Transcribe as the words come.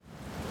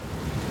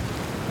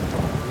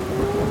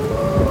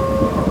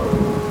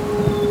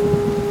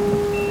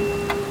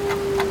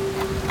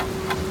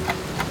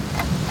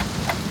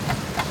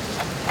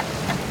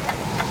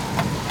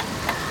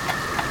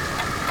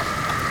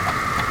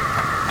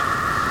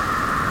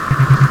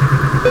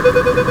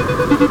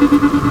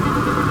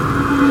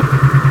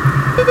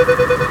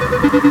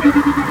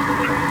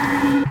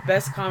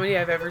Best comedy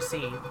I've ever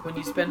seen. When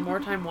you spend more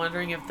time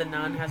wondering if the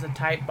nun has a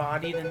tight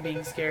body than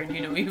being scared,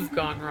 you know you've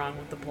gone wrong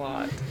with the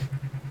plot.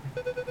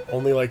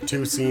 Only like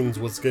 2 scenes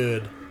was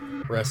good.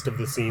 Rest of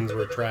the scenes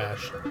were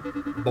trash.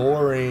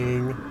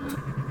 Boring.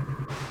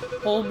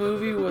 Whole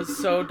movie was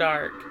so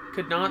dark.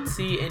 Could not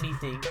see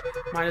anything.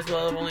 Might as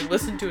well have only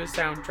listened to a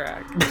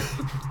soundtrack.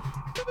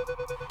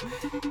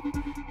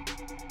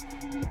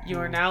 You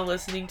are now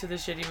listening to the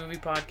Shitty Movie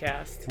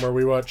Podcast. Where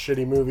we watch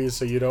shitty movies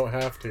so you don't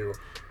have to.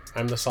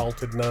 I'm the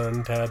salted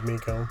nun, Tad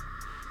Miko.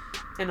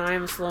 And I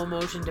am a slow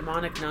motion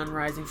demonic nun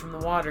rising from the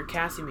water,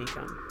 Cassie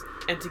Meekum.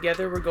 And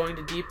together we're going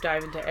to deep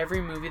dive into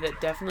every movie that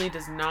definitely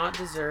does not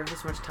deserve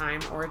this much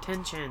time or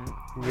attention.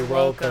 You're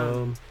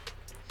welcome.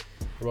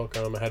 You're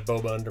welcome. I had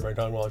boba under my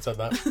tongue while I said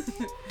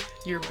that.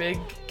 Your big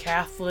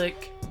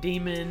Catholic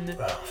demon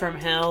from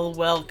hell,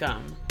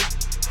 welcome.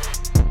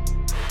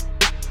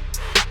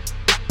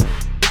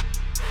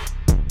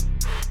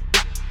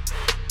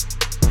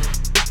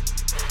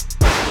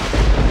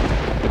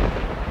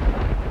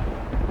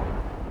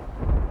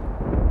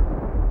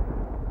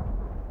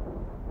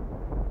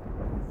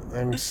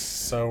 I'm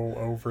so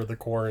over the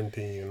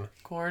quarantine.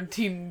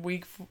 Quarantine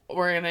week.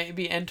 We're going to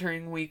be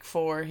entering week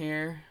 4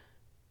 here.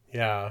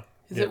 Yeah.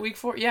 Is it week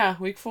 4? Yeah,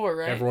 week 4,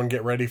 right? Everyone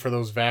get ready for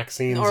those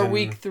vaccines. Or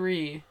week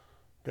 3.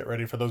 Get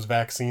ready for those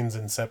vaccines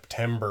in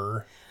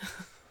September.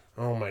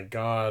 Oh my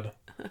god.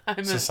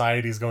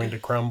 Society's going to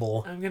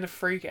crumble. I'm going to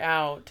freak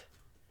out.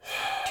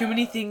 Too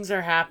many things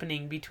are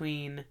happening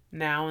between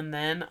now and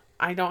then.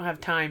 I don't have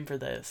time for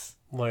this.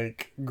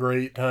 Like,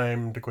 great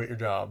time to quit your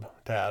job,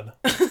 Tad.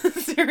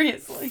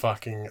 Seriously.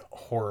 Fucking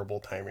horrible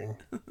timing.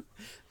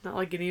 Not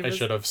like any of us. I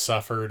should have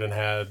suffered and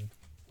had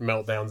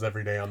meltdowns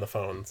every day on the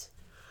phones.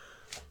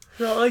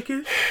 Not like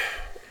it.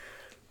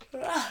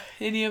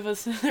 Any of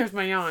us, there's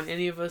my yawn.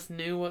 Any of us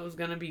knew what was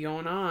going to be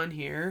going on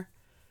here.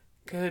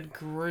 Good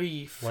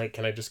grief. Like,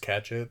 can I just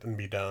catch it and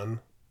be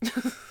done?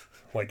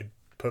 Like,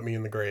 put me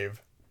in the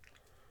grave.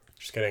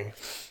 Just kidding.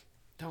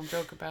 Don't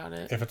joke about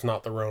it. If it's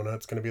not the Rona,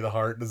 it's going to be the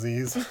heart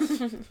disease.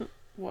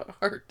 What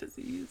heart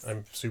disease?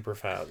 I'm super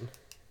fat.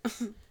 I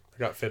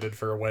got fitted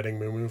for a wedding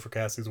moo-moo for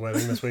Cassie's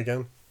wedding this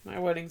weekend. My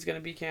wedding's going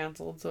to be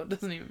canceled, so it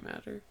doesn't even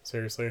matter.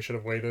 Seriously, I should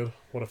have waited.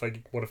 What if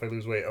I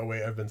lose weight? Oh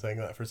wait, I've been saying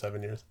that for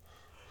 7 years.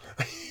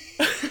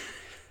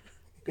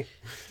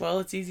 Well,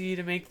 it's easy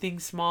to make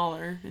things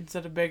smaller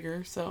instead of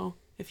bigger, so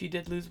if you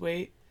did lose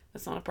weight,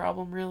 that's not a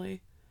problem,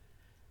 really.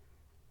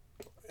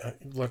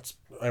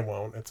 I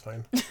won't. It's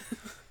fine.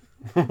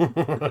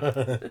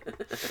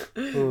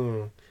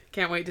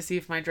 Can't wait to see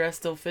if my dress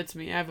still fits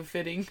me. I have a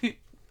fitting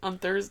on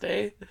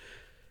Thursday.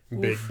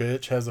 Big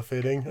bitch has a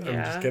fitting. Yeah.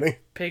 I'm just kidding.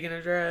 Pig in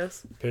a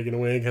dress. Pig in a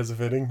wig has a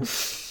fitting.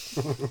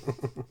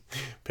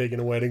 Pig in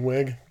a wedding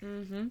wig.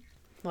 Mm-hmm.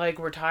 Like,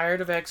 we're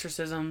tired of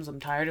exorcisms. I'm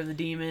tired of the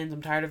demons.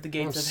 I'm tired of the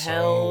gates of so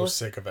hell.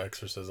 Sick of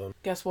exorcism.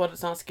 Guess what?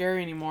 It's not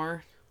scary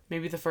anymore.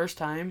 Maybe the first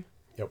time.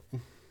 Yep.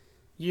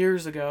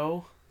 Years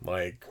ago.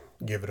 Like,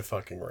 give it a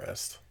fucking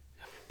rest.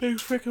 Big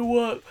frickin'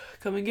 what?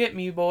 Come and get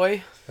me,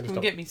 boy. Come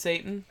and get me,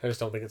 Satan. I just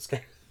don't think it's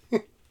scary.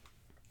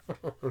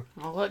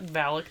 I'll let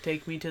Valak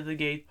take me to the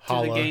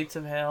gates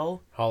of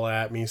hell. Holla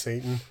at me,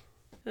 Satan.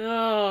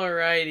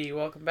 Alrighty,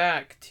 welcome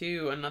back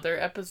to another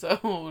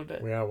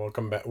episode. Yeah,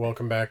 welcome back.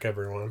 Welcome back,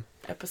 everyone.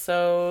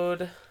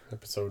 Episode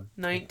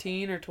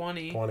 19 or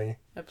 20? 20.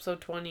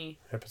 Episode 20.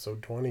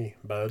 Episode 20,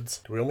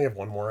 buds. Do we only have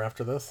one more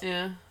after this?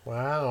 Yeah.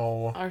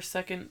 Wow. Our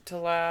second to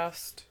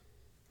last.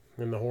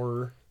 In the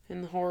horror.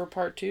 In the horror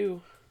part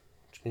 2.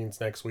 Which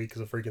means next week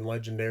is a freaking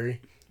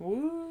legendary.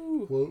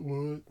 Woo!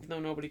 What? No,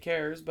 nobody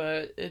cares,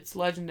 but it's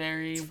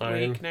legendary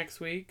week next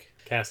week.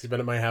 Cassie's been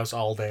at my house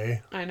all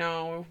day. I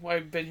know.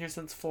 I've been here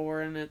since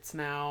 4 and it's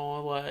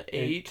now, what,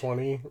 8?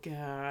 8:20.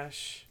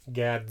 Gosh.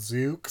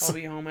 Gadzooks. I'll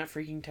be home at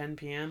freaking 10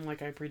 p.m.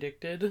 like I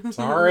predicted.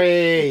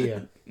 Sorry.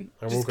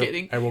 Just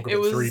kidding. I woke up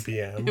at 3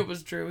 p.m. It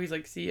was Drew. He's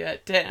like, see you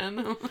at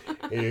 10.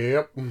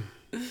 Yep.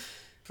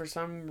 For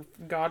some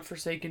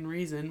godforsaken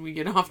reason, we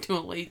get off to a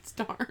late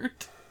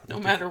start. No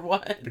matter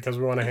what. Because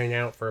we want to hang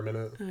out for a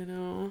minute. I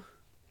know.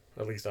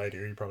 At least I do.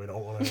 You probably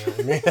don't want to hang out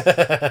with me.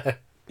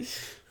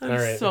 I'm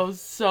right.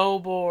 so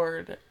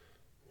bored.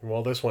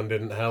 Well, this one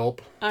didn't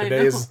help.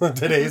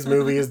 Today's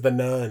movie is The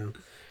Nun.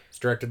 It's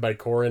directed by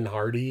Corin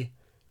Hardy.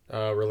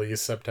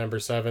 Released September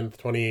 7th,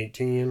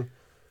 2018.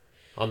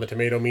 On the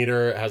tomato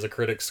meter, it has a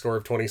critic score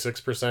of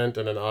 26%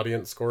 and an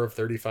audience score of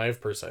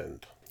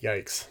 35%.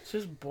 Yikes. It's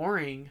just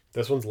boring.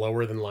 This one's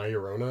lower than La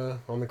Llorona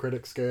on the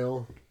critic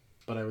scale,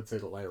 but I would say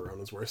that La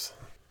Llorona's worse.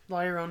 La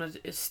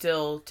Llorona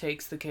still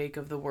takes the cake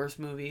of the worst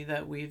movie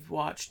that we've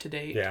watched to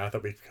date. Yeah,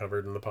 that we've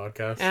covered in the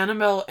podcast.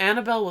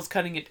 Annabelle was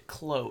cutting it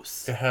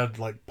close. It had,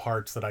 like,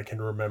 parts that I can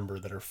remember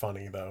that are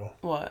funny, though.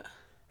 What?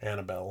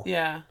 Annabelle.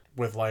 Yeah.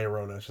 With La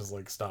Llorona, it's just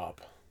like,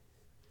 stop.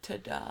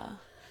 Ta-da.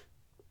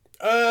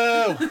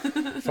 Oh!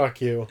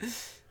 Fuck you.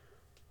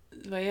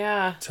 But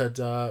yeah.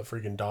 Ta-da,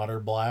 freaking Daughter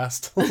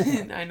Blast.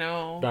 I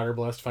know. Daughter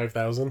Blast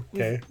 5000.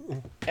 Okay.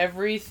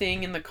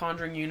 Everything in the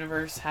Conjuring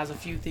universe has a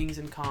few things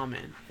in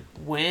common.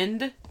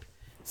 Wind,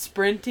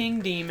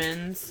 sprinting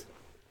demons,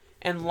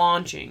 and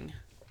launching.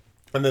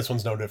 And this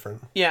one's no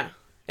different. Yeah.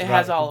 It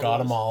has all of those. Got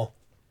them all.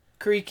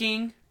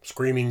 Creaking.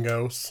 Screaming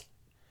ghosts.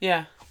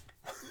 Yeah.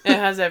 It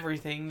has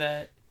everything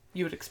that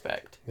you would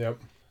expect. Yep.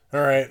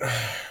 All right.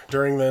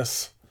 During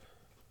this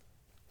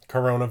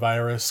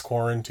coronavirus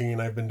quarantine,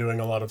 I've been doing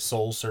a lot of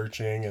soul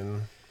searching,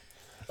 and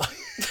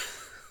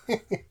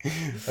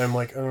I'm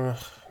like,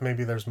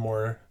 maybe there's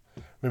more.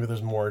 Maybe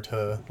there's more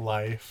to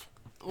life.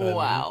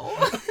 Wow.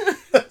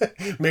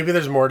 Maybe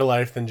there's more to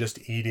life than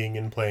just eating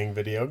and playing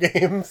video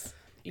games.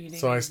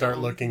 So I start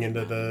looking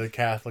into the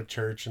Catholic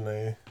Church, and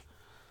I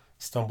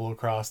stumble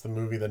across the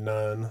movie The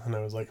Nun, and I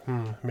was like,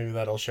 maybe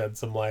that'll shed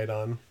some light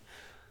on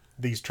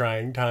these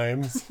trying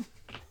times.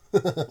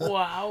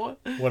 Wow.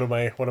 What am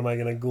I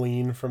gonna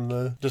glean from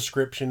the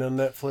description on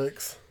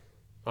Netflix?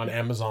 On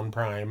Amazon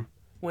Prime.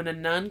 When a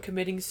nun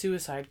committing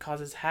suicide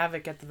causes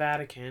havoc at the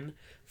Vatican,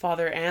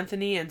 Father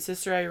Anthony and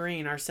Sister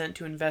Irene are sent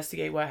to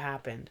investigate what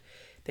happened.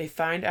 They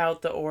find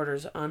out the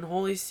order's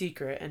unholy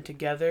secret, and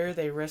together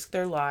they risk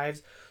their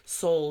lives,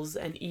 souls,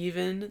 and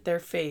even their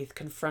faith,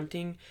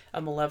 confronting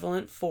a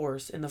malevolent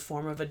force in the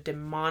form of a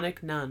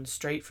demonic nun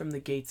straight from the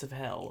gates of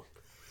hell.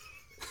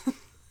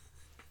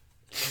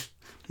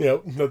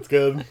 Yep, that's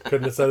good.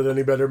 Couldn't have said it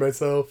any better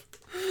myself.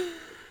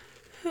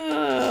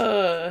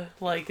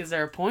 Is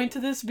there a point to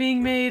this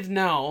being made?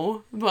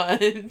 No, but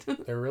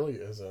there really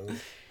isn't.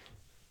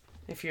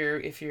 If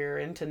you're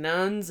into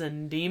nuns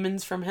and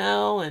demons from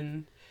hell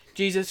and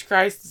Jesus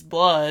Christ's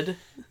blood,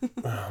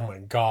 oh my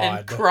God,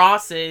 and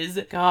crosses,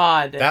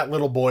 God, that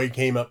little boy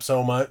came up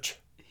so much.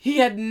 He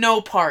had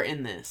no part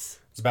in this.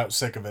 I was about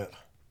sick of it.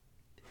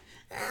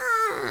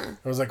 I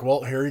was like,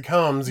 well, here he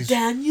comes.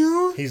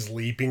 Daniel? He's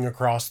leaping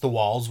across the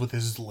walls with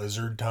his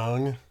lizard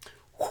tongue.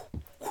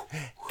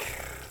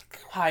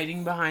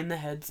 Hiding behind the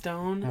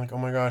headstone. I'm like, oh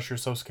my gosh, you're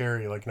so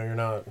scary. Like, no, you're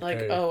not. Like,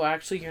 hey. Oh,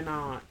 actually, you're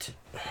not.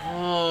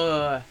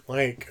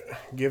 Like,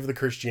 give the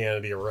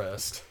Christianity a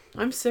rest.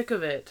 I'm sick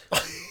of it.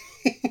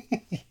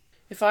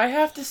 If I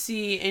have to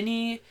see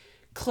any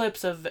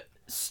clips of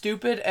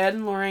stupid Ed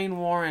and Lorraine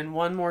Warren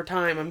one more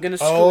time, I'm going to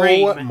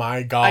scream. Oh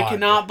my God. I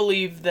cannot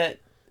believe that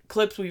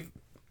clips we've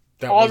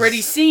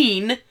already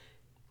seen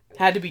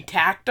had to be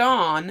tacked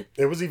on.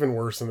 It was even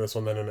worse in this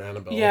one than in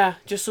Annabelle. Yeah,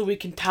 just so we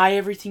can tie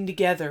everything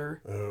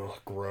together. Oh,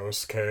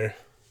 gross. Okay.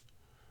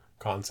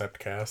 Concept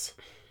Cass.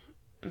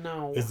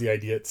 No. Is the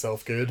idea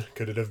itself good?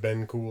 Could it have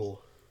been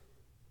cool?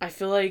 I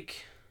feel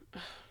like...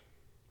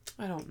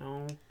 I don't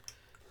know.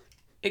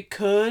 It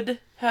could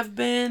have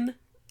been.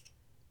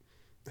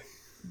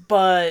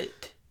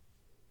 But...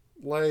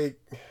 Like...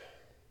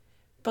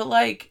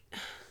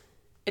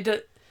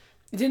 It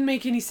didn't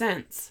make any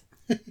sense.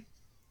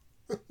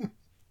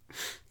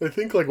 I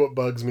think, like, what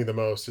bugs me the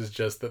most is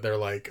just that they're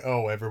like,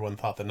 oh, everyone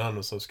thought The Nun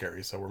was so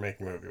scary, so we're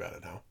making a movie about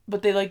it now.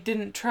 But they,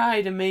 didn't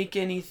try to make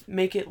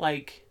it,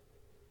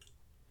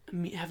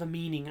 have a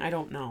meaning. I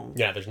don't know.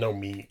 Yeah, there's no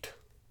meat.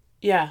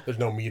 Yeah. There's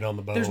no meat on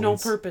the bones. There's no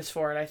purpose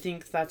for it. I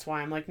think that's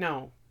why I'm like,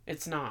 no,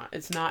 it's not.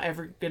 It's not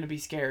ever going to be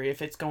scary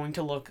if it's going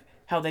to look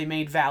how they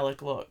made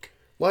Valak look.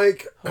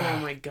 Like... Oh,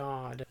 my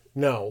God.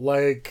 No,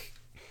 like,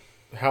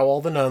 how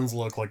all the nuns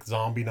look like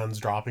zombie nuns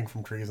dropping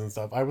from trees and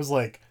stuff. I was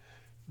like...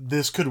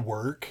 This could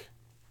work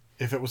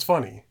if it was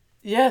funny.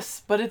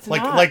 Yes, but it's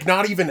not. Like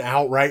not even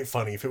outright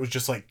funny. If it was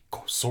just like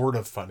sort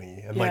of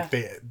funny, and like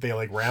they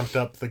like ramped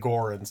up the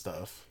gore and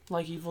stuff,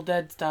 like Evil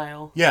Dead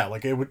style. Yeah,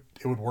 like it would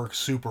work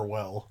super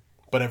well.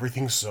 But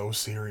everything's so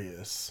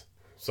serious.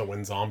 So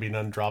when Zombie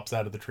Nun drops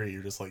out of the tree,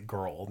 you're just like,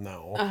 girl,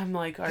 no. I'm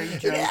like, are you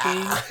joking?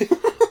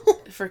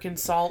 Freaking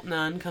Salt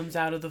Nun comes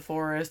out of the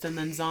forest, and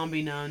then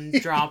Zombie Nun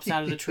drops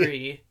out of the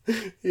tree.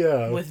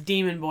 Yeah. With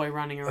Demon Boy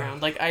running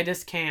around. Like, I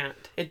just can't.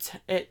 It's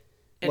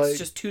like,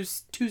 just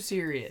too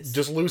serious.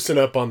 Just loosen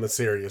up on the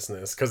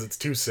seriousness, because it's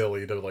too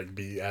silly to like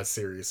be as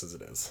serious as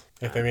it is.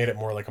 If they made it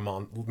more like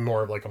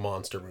more of like a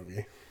monster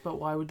movie. But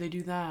why would they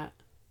do that?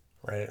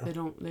 Right.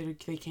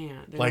 They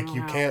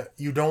can't.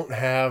 You don't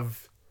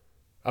have,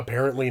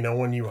 apparently no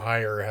one you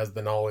hire has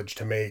the knowledge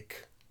to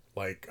make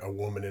like a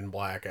Woman in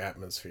Black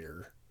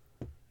atmosphere.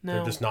 No.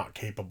 They're just not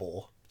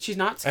capable. She's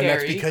not scary. And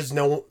that's because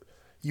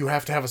you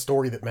have to have a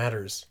story that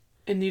matters.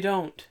 And you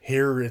don't.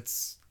 Here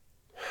it's...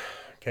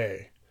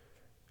 Okay.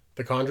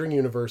 The Conjuring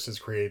universe has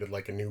created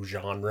like a new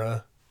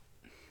genre.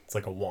 It's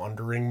like a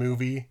wandering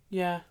movie.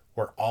 Yeah.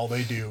 Where all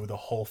they do the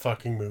whole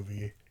fucking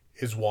movie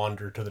is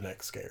wander to the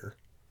next scare.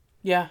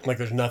 Yeah. Like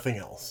there's nothing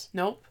else.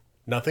 Nope.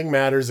 Nothing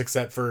matters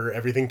except for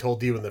everything told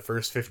to you in the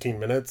first 15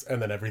 minutes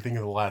and then everything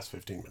in the last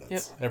 15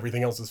 minutes. Yep.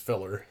 Everything else is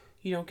filler.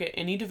 You don't get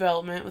any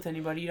development with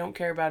anybody. You don't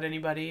care about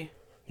anybody.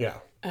 Yeah.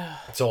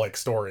 So like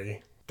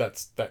story,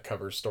 that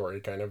covers story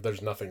kind of.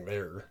 There's nothing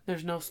there.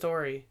 There's no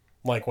story.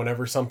 Like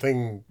whenever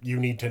something you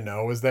need to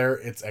know is there,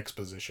 it's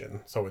exposition.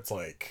 So it's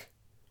like,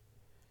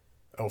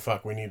 oh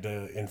fuck, we need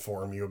to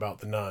inform you about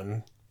the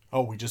nun.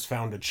 oh, we just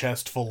found a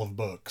chest full of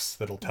books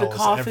that'll tell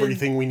us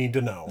everything we need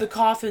to know. The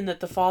coffin that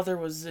the father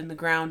was in the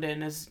ground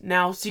in is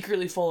now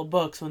secretly full of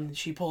books when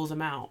she pulls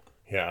him out.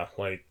 Yeah,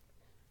 like,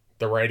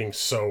 the writing's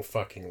so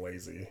fucking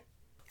lazy.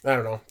 I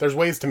don't know. There's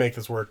ways to make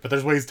this work, but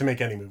there's ways to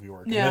make any movie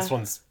work. Yeah. And this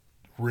one's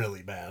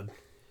really bad.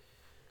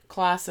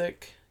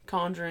 Classic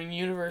Conjuring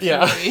universe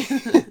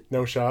movie.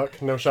 No shock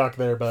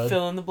there, bud.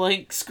 Fill in the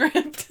blank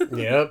script.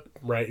 Yep,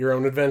 write your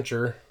own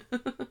adventure.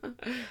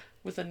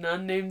 With a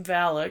nun named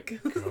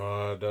Valak.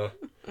 God.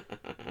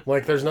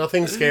 Like, there's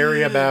nothing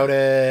scary about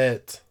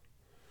it.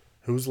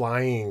 Who's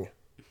lying?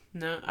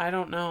 No, I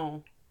don't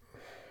know.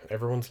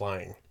 Everyone's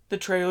lying. The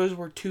trailers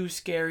were too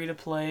scary to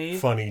play.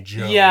 Funny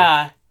joke.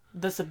 Yeah.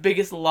 That's the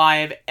biggest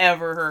lie I've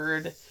ever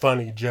heard.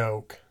 Funny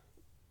joke.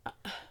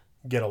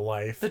 Get a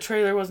life. The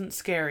trailer wasn't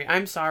scary.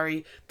 I'm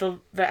sorry. The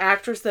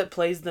actress that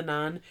plays the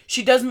nun,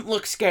 she doesn't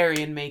look scary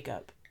in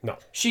makeup. No.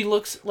 She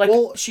looks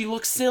she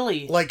looks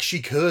silly. Like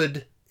she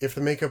could if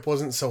the makeup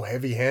wasn't so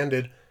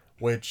heavy-handed,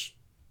 which,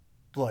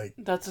 like...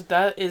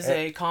 That is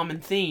a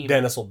common theme.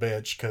 Dennis will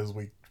bitch, because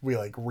we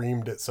like,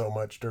 reamed it so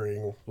much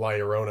during La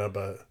Llorona,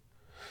 but,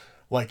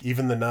 like,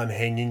 even the nun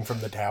hanging from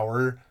the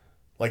tower,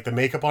 like, the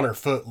makeup on her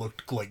foot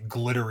looked, like,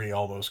 glittery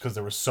almost, because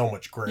there was so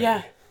much gray.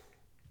 Yeah.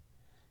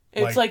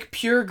 It's like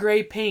pure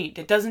gray paint.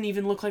 It doesn't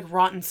even look like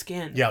rotten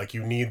skin. Yeah, like,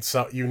 you need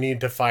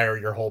to fire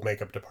your whole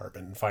makeup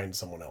department and find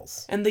someone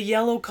else. And the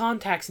yellow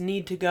contacts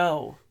need to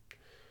go.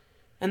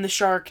 And the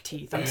shark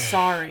teeth. I'm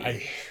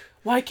sorry.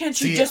 Why can't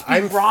she just be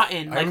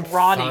rotten? Like,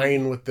 rotting. I'm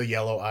fine with the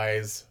yellow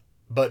eyes,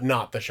 but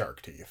not the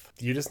shark teeth.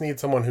 You just need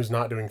someone who's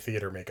not doing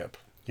theater makeup.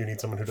 You need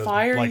someone who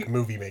does,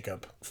 movie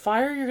makeup.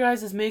 Fire your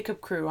guys'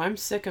 makeup crew. I'm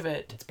sick of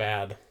it. It's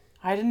bad.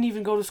 I didn't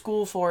even go to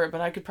school for it,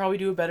 but I could probably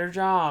do a better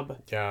job.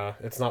 Yeah,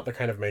 it's not the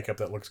kind of makeup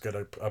that looks good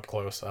up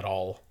close at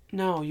all.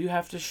 No, you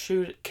have to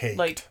shoot it, Caked.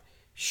 like,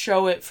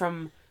 show it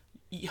from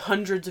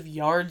hundreds of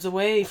yards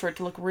away for it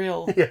to look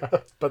real. Yeah,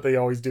 but they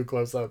always do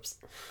close-ups.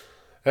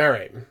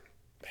 Alright.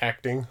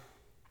 Acting.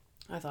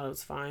 I thought it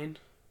was fine.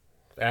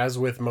 As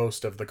with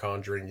most of the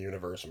Conjuring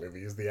universe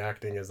movies, the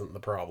acting isn't the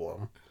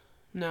problem.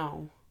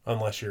 No.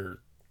 Unless you're...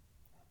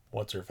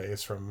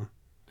 What's-her-face from...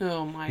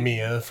 Oh, my...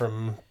 Mia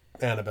from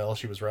Annabelle.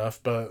 She was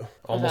rough, but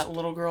almost... Or that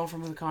little girl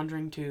from The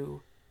Conjuring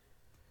 2.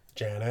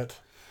 Janet.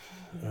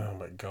 Oh,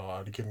 my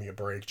God. Give me a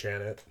break,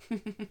 Janet.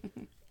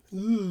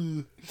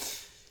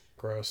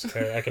 Gross.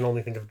 Okay, I can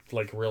only think of,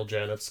 like, real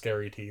Janet's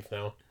scary teeth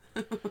now.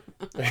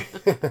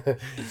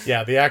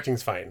 Yeah, the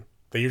acting's fine.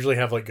 They usually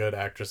have, like, good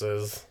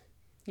actresses.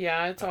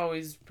 Yeah, it's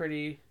always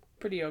pretty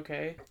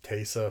okay.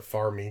 Tessa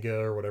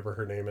Farmiga, or whatever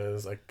her name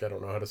is. I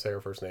don't know how to say her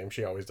first name.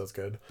 She always does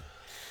good.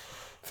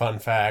 Fun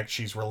fact,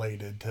 she's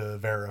related to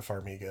Vera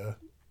Farmiga,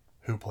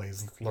 who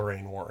plays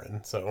Lorraine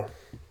Warren. So,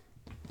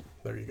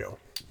 there you go.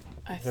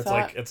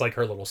 It's like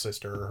her little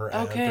sister or her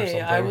aunt or something. Okay,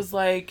 I was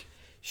like,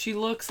 she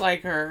looks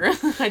like her.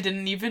 I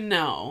didn't even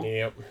know.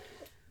 Yep.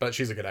 But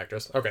she's a good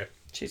actress. Okay.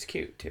 She's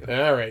cute, too.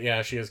 Alright,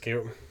 yeah, she is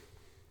cute.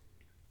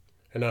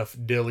 Enough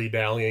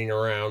dilly-dallying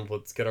around.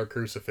 Let's get our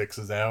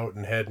crucifixes out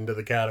and head into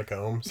the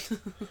catacombs.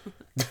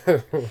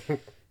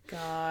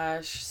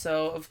 Gosh.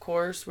 So, of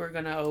course, we're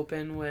going to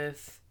open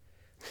with,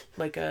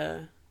 like,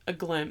 a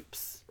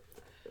glimpse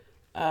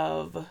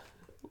of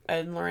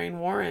Ed and Lorraine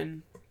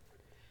Warren.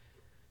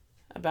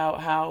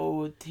 About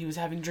how he was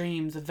having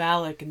dreams of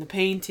Valak and the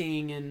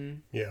painting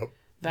and... Yep.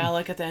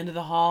 Valak at the end of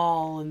the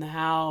hall in the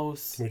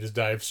house. We just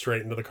dive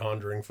straight into the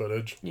Conjuring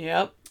footage.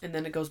 Yep. And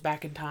then it goes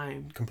back in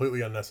time.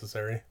 Completely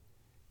unnecessary.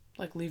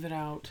 Like, leave it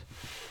out.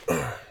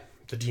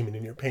 The demon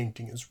in your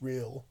painting is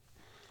real.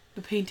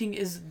 The painting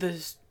is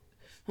this...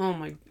 Oh,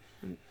 my...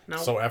 No.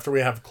 So after we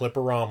have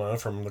Cliporama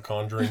from The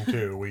Conjuring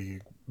 2,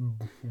 we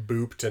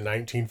boop to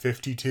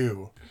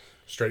 1952.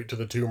 Straight to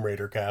the Tomb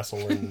Raider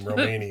castle in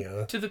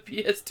Romania. To the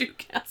PS2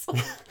 castle.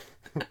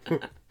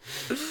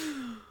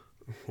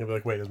 You'll be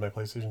like, wait, is my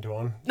PlayStation 2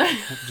 on?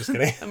 Just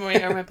kidding.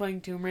 Wait, am I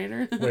playing Tomb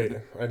Raider? Wait,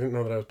 I didn't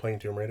know that I was playing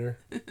Tomb Raider.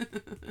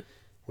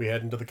 We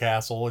head into the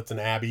castle. It's an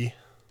abbey.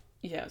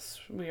 Yes,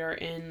 we are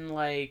in,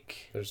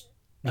 like, there's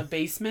a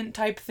basement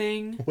type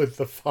thing. With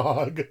the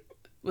fog.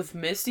 With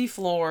misty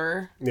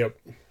floor. Yep.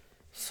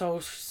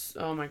 So,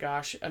 oh my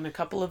gosh. And a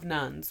couple of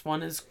nuns.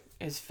 One is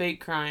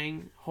fake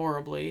crying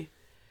horribly.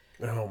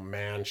 Oh,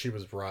 man, she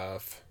was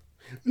rough.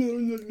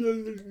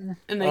 And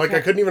I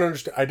couldn't even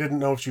understand. I didn't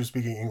know if she was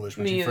speaking English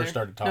when she first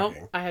started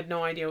talking. Nope, I had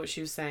no idea what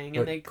she was saying.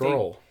 And they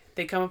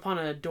come upon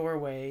a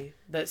doorway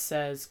that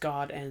says,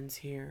 God ends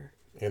here.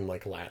 In,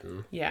 like,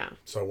 Latin. Yeah.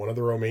 So one of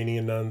the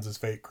Romanian nuns is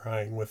fake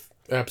crying with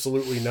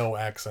absolutely no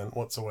accent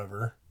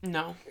whatsoever.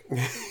 No.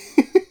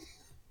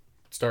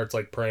 Starts,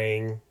 like,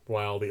 praying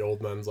while the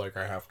old nun's like,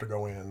 I have to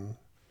go in.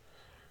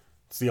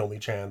 It's the only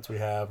chance we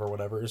have or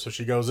whatever. So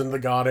she goes into the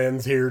God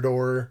ends here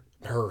door.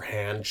 Her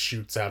hand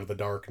shoots out of the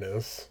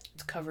darkness.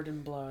 It's covered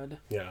in blood.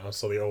 Yeah,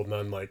 so the old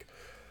nun, like,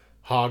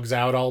 hogs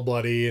out all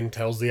bloody and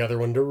tells the other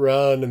one to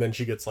run, and then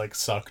she gets, like,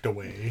 sucked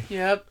away.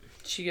 Yep.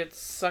 She gets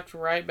sucked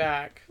right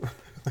back.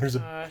 There's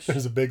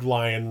a big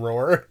lion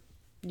roar.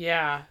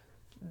 Yeah.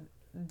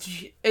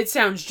 It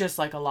sounds just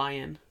like a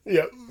lion.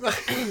 Yep.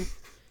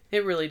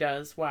 It really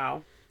does.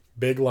 Wow.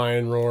 Big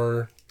lion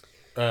roar.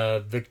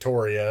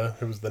 Victoria,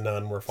 who's the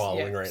nun we're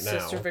following right now.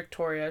 Sister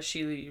Victoria,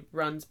 she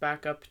runs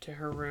back up to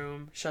her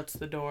room, shuts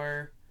the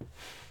door.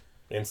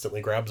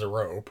 Instantly grabs a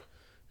rope.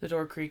 The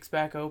door creaks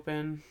back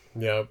open.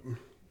 Yep.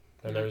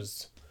 And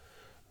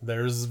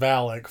there's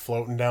Valak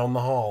floating down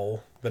the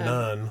hall. The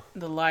nun.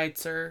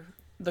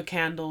 The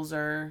candles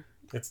are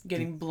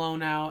getting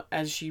blown out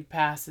as she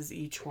passes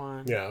each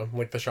one. Yeah,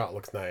 like the shot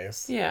looks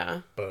nice.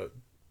 Yeah. But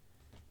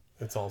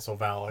it's also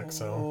Valak,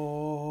 so...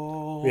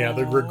 Oh, yeah,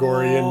 the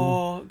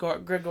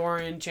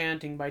Gregorian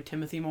chanting by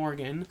Timothy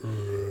Morgan.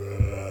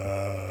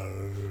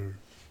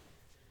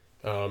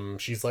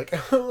 She's like,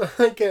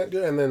 I can't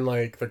do it. And then,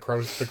 like, the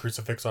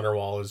crucifix on her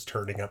wall is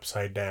turning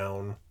upside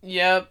down.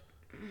 Yep.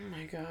 Oh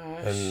my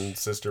gosh. And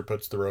Sister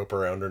puts the rope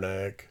around her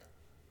neck.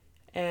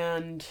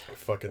 And...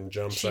 fucking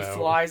jumps out. She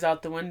flies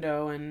out the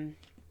window, and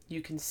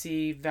you can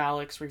see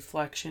Valak's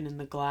reflection in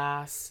the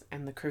glass,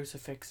 and the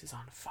crucifix is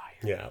on fire.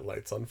 Yeah,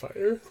 light's on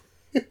fire.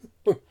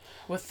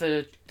 With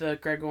the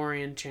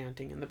Gregorian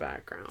chanting in the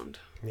background.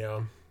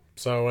 Yeah.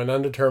 So an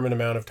undetermined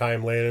amount of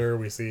time later,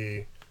 we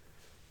see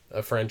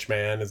a French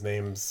man. His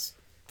name's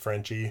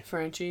Frenchie.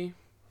 Frenchie.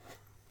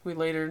 We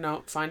later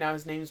find out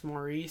his name's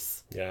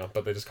Maurice. Yeah,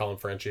 but they just call him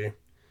Frenchie.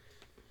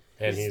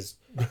 And he's...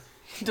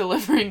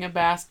 delivering a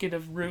basket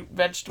of root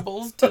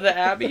vegetables to the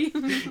abbey.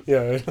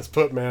 Yeah, just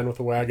put man with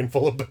a wagon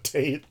full of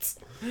potatoes.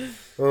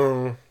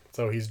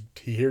 So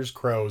he hears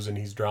crows and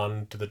he's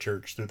drawn to the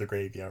church through the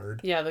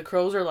graveyard. Yeah, the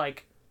crows are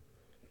like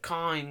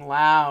cawing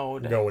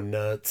loud. Going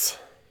nuts.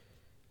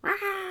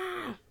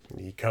 Ah!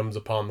 He comes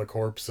upon the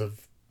corpse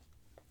of...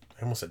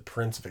 I almost said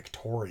Prince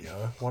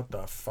Victoria. What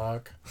the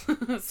fuck?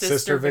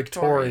 Sister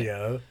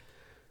Victoria.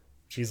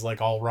 She's like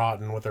all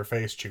rotten with her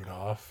face chewed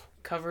off.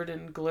 Covered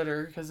in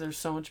glitter because there's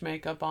so much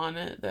makeup on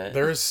it that...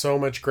 There is so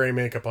much gray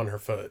makeup on her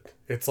foot.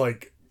 It's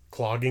like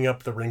clogging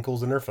up the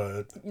wrinkles in her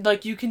foot.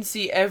 Like you can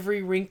see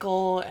every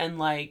wrinkle and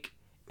like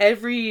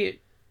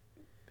every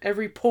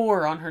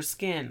pore on her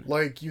skin.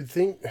 Like you'd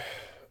think...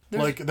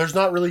 there's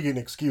not really an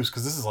excuse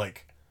because this is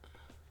like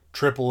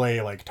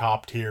AAA, like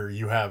top tier.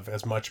 You have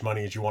as much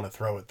money as you want to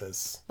throw at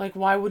this. Like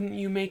why wouldn't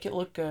you make it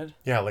look good?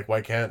 Yeah, like why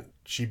can't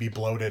she be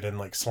bloated and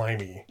like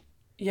slimy?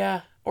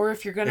 Yeah, or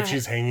if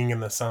she's hanging in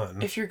the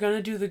sun. If you're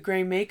gonna do the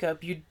gray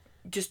makeup, you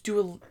just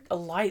do a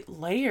light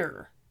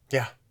layer.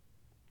 Yeah.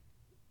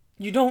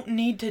 You don't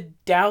need to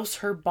douse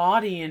her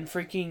body in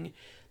freaking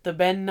the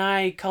Ben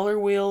Nye color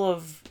wheel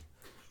of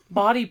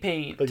body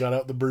paint. They got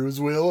out the bruise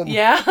wheel and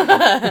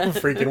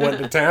freaking went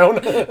to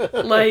town.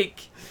 Like,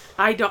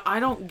 I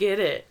don't get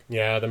it.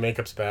 Yeah, the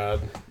makeup's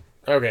bad.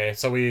 Okay,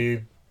 so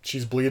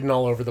she's bleeding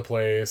all over the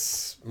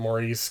place.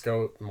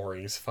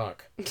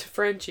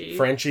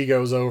 Frenchie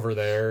goes over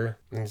there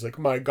and he's like,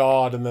 oh my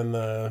god, and then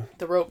the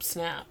rope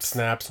snaps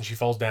and she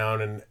falls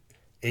down and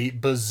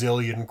 8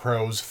 bazillion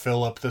crows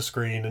fill up the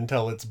screen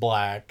until it's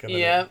black.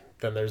 And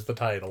then there's the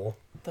title.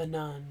 The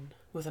Nun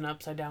with an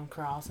upside down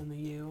cross in the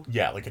U.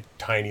 Yeah, like a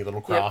tiny little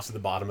cross at the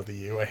bottom of the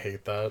U. I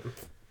hate that.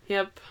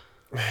 Yep.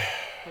 I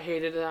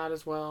hated that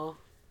as well.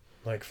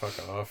 Like,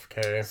 fuck off.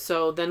 Okay.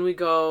 So then we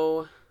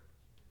go...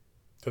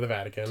 to the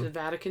Vatican. To the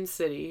Vatican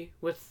City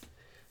with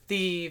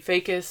the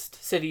fakest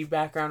city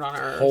background on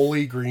Earth.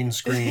 Holy green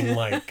screen,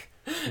 like...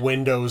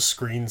 Windows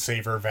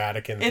screensaver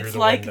Vatican it's through the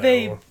like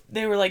window.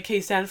 They were like,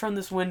 okay, stand from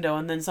this window,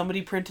 and then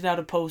somebody printed out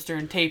a poster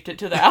and taped it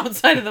to the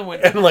outside of the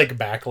window. And like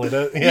backlit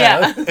it.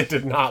 Yeah. It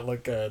did not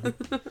look good.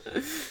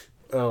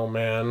 Oh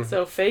man.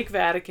 So fake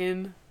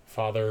Vatican.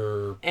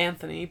 Father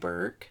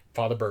Burke.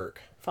 Father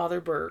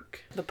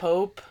Burke. The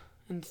Pope.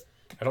 And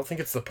I don't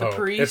think it's the Pope. The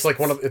priest. It's like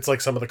it's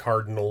like some of the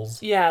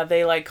cardinals. Yeah,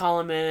 they like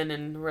call him in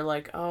and we're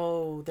like,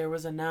 oh, there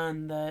was a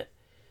nun that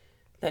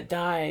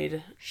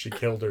died. She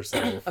killed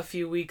herself a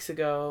few weeks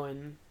ago,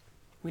 and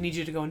we need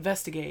you to go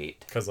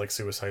investigate. Because like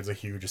suicide's a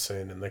huge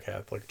sin in the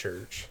Catholic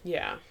Church.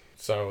 Yeah.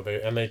 So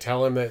they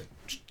tell him that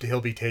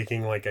he'll be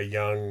taking like a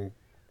young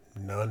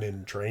nun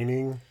in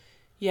training.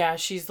 Yeah,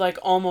 she's like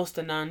almost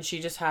a nun.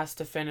 She just has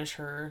to finish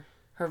her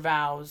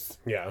vows.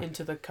 Yeah.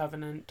 Into the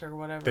covenant or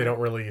whatever. They don't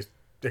really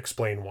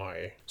explain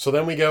why. So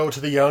then we go to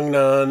the young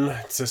nun,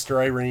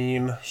 Sister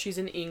Irene. She's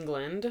in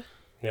England.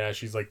 Yeah,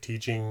 she's like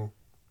teaching.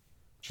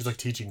 She's like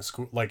teaching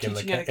school, like in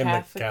the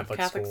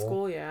Catholic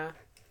school, yeah.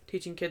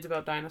 Teaching kids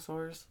about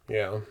dinosaurs.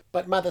 Yeah.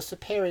 But Mother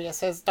Superior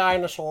says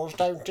dinosaurs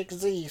don't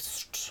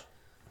exist.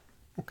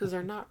 Because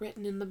they're not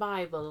written in the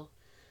Bible.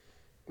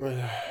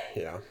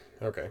 Yeah,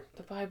 okay.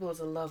 The Bible is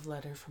a love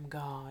letter from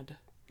God.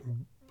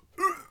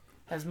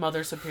 As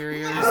Mother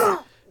Superior's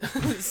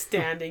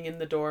standing in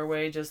the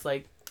doorway, just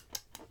like...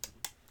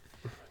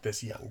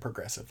 This young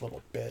progressive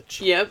little bitch.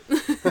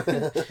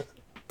 Yep.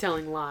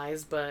 Telling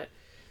lies, but...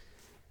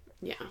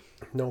 Yeah.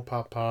 No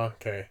papa.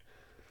 Okay.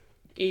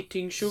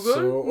 Eating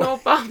sugar? No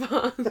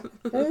papa.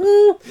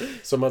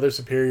 So Mother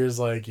Superior's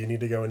like, you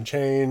need to go and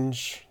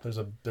change. There's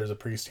a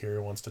priest here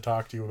who wants to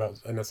talk to you about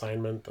an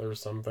assignment or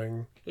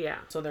something. Yeah.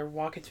 So they're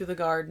walking through the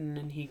garden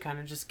and he kind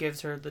of just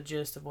gives her the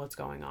gist of what's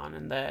going on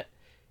and that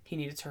he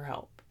needs her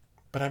help.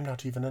 But I'm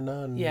not even a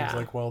nun. Yeah. He's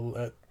like,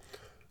 well,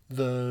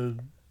 the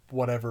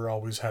whatever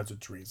always has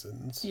its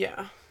reasons.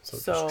 Yeah. So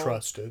just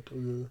trust it.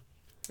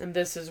 And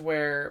this is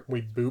where...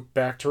 We boot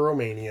back to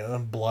Romania,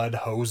 blood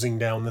hosing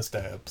down the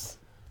steps.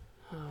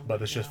 Oh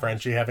but it's just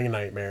Frenchie having a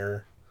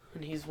nightmare.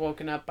 And he's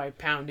woken up by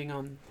pounding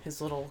on his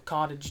little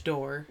cottage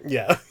door.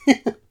 Yeah.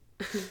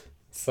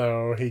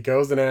 So he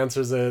goes and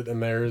answers it,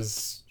 and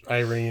there's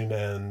Irene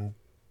and...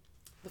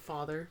 The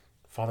father.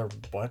 Father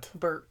what?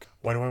 Burke.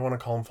 Why do I want to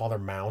call him Father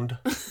Mound?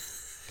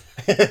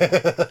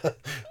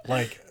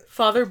 Like...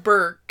 Father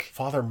Burke.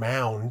 Father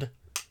Mound.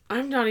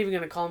 I'm not even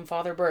going to call him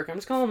Father Burke. I'm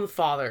just calling him the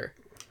father.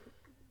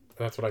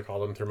 That's what I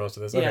called him through most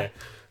of this. Yeah. Okay.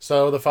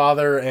 So the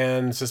father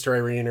and Sister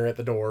Irene are at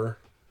the door.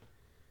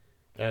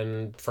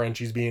 And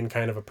Frenchie's being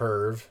kind of a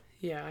perv.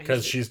 Yeah.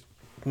 Because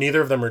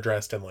neither of them are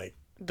dressed in, like,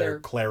 their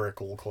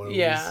clerical clothes.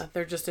 Yeah,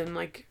 they're just in,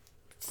 like,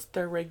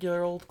 their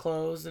regular old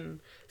clothes.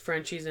 And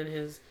Frenchie's in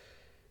his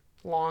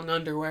long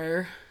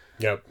underwear.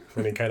 Yep.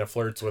 And he kind of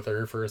flirts with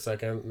her for a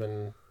second. And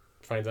then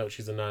finds out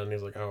she's a nun. And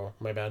he's like, oh,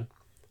 my bad.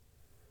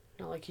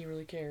 Not like he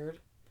really cared.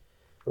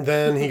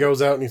 Then he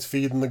goes out and he's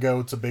feeding the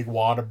goats a big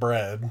wad of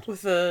bread.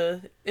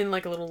 In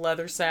like a little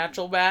leather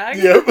satchel bag.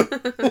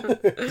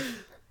 Yep.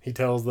 He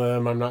tells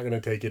them, I'm not going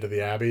to take you to the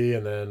Abbey.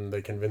 And then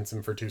they convince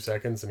him for 2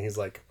 seconds. And he's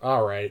like,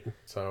 all right.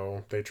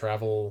 So they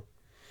travel...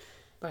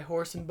 By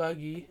horse and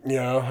buggy.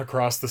 Yeah,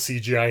 across the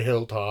CGI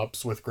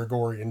hilltops with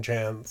Gregorian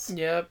chants.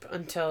 Yep,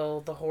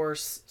 until the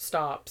horse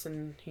stops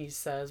and he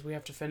says, we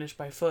have to finish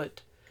by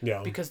foot.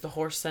 Yeah. Because the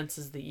horse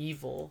senses the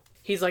evil.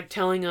 He's like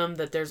telling them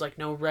that there's like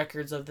no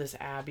records of this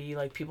abbey.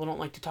 Like people don't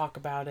like to talk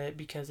about it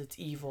because it's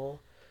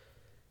evil.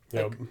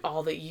 Like Yep.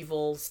 all the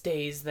evil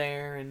stays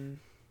there and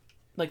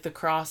like the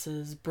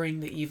crosses bring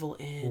the evil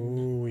in.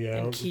 Ooh, yeah.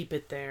 And keep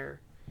it there.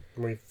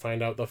 And we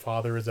find out the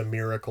father is a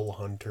miracle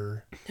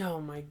hunter. Oh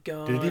my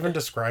god. Did it even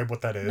describe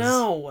what that is?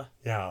 No.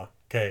 Yeah.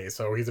 Okay,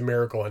 so he's a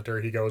miracle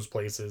hunter. He goes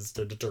places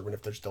to determine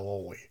if they're still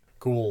holy.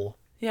 Cool.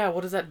 Yeah,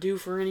 what does that do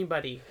for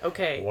anybody?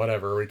 Okay.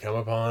 Whatever. We come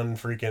upon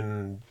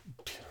freaking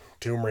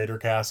Tomb Raider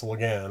Castle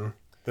again.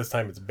 This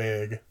time it's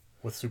big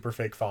with super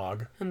fake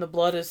fog. And the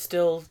blood is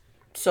still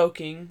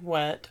soaking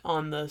wet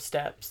on the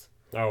steps.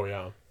 Oh,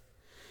 yeah.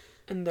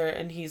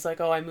 And he's like,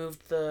 oh, I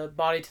moved the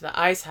body to the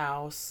ice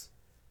house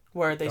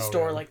where they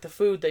store like the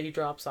food that he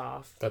drops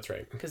off. That's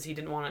right. Because he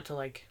didn't want it to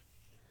like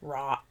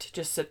rot,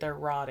 just sit there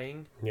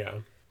rotting. Yeah.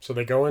 So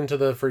they go into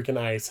the freaking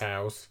ice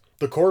house.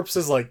 The corpse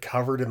is like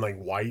covered in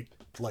like white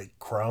like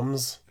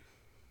crumbs.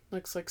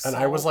 Looks like salt.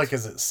 And I was like,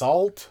 is it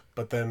salt?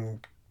 But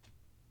then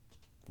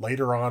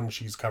later on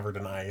she's covered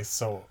in ice,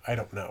 so I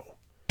don't know.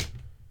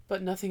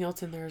 But nothing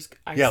else in there is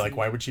icy. Yeah, like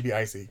why would she be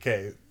icy?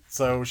 Okay,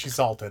 so she's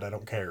salted, I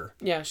don't care.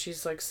 Yeah,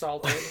 she's like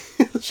salted.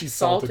 She's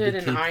salted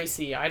and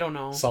icy, I don't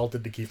know.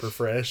 Salted to keep her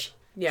fresh.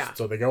 Yeah.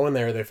 So they go in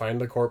there, they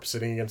find the corpse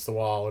sitting against the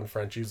wall, and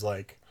Frenchie's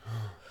like...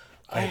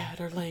 I had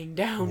her laying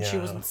down, Yeah. she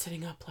wasn't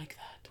sitting up like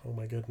that. Oh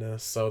my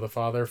goodness. So the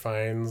father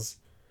finds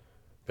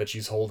that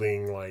she's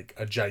holding like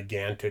a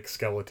gigantic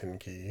skeleton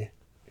key.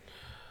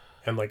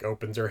 And like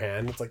opens her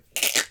hand. It's like...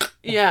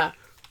 Yeah.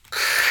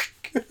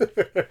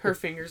 Her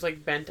fingers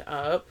like bent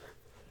up.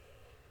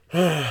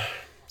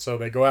 So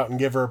they go out and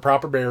give her a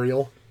proper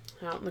burial.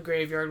 Out in the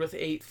graveyard with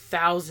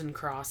 8,000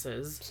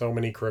 crosses. So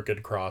many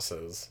crooked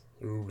crosses.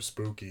 Ooh,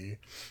 spooky.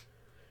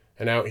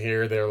 And out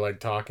here they're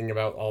like talking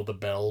about all the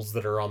bells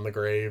that are on the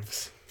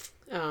graves.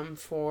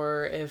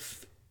 For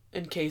if,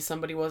 in case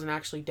somebody wasn't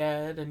actually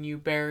dead and you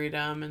buried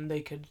them and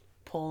they could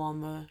pull on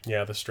the...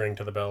 Yeah, the string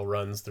to the bell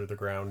runs through the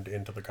ground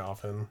into the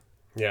coffin.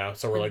 Yeah,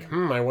 so we're like,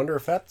 I wonder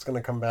if that's going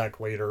to come back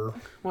later.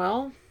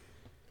 Well,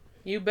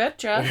 you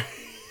betcha.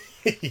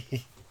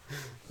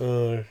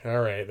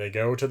 Alright, they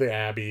go to the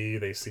Abbey,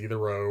 they see the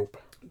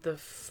rope. The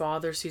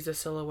father sees a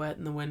silhouette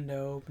in the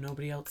window.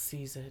 Nobody else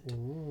sees it.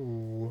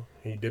 Ooh,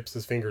 he dips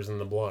his fingers in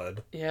the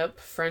blood. Yep,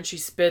 Frenchie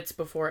spits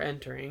before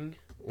entering.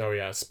 Oh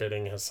yeah,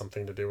 spitting has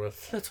something to do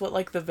with... That's what,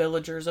 like, the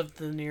villagers of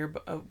the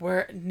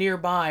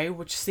nearby,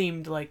 which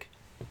seemed like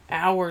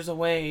hours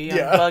away on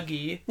a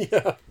buggy,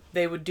 Yeah.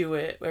 they would do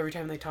it every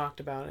time they talked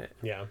about it.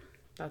 Yeah.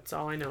 That's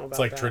all I know about It's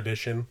like that.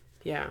 tradition.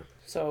 Yeah.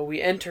 So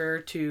we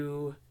enter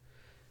to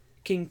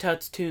King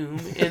Tut's tomb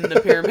in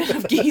the Pyramid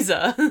of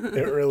Giza.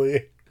 It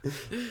really...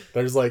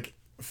 There's like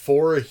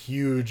 4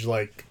 huge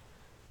like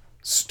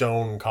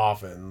stone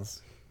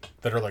coffins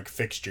that are like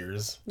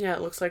fixtures. Yeah,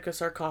 it looks like a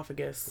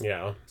sarcophagus.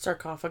 Yeah.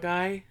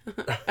 Sarcophagi?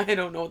 I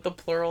don't know what the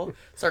plural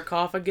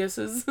sarcophagus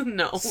is.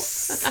 No.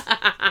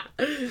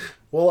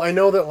 Well, I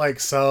know that like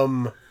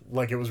some,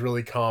 like it was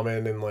really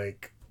common in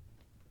like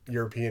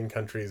European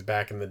countries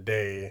back in the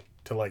day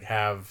to like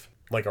have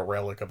like a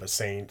relic of a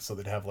saint, so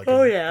they'd have like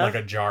like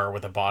a jar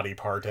with a body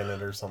part in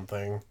it or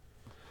something.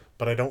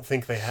 But I don't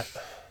think they had...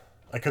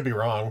 I could be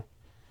wrong.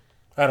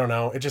 I don't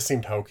know. It just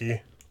seemed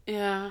hokey.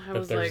 Yeah, I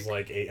was there's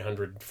like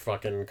 800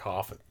 fucking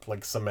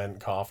cement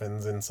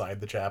coffins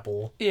inside the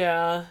chapel.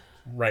 Yeah.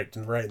 Right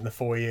in the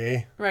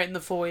foyer. Right in the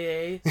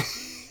foyer.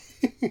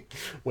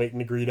 Waiting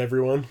to greet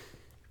everyone.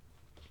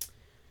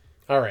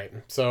 Alright,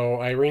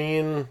 so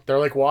Irene, they're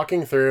like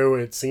walking through,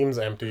 it seems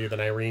empty,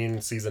 then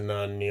Irene sees a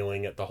nun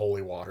kneeling at the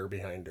holy water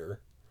behind her.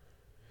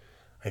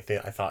 I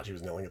thought she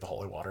was kneeling at the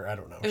holy water, I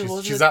don't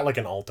know. She's at like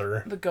an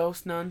altar. The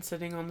ghost nun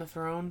sitting on the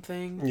throne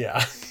thing?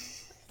 Yeah.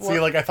 See,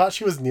 like, I thought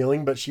she was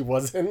kneeling, but she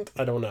wasn't.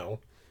 I don't know.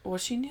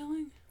 Was she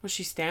kneeling? Was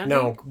she standing?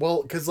 No,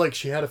 well, because, like,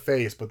 she had a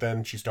face, but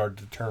then she started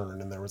to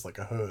turn, and there was, like,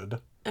 a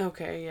hood.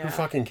 Okay, yeah. Who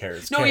fucking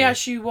cares? No, yeah,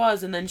 she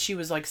was, and then she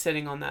was, like,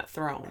 sitting on that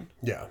throne.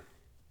 Yeah.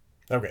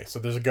 Okay, so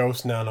there's a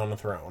ghost nun on the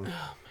throne.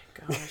 Oh,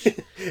 my gosh.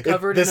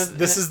 Covered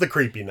this is the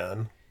creepy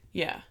nun.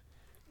 Yeah.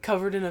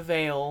 Covered in a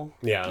veil.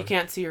 Yeah. You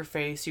can't see her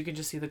face. You can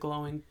just see the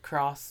glowing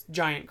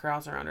giant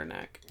cross around her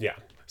neck. Yeah.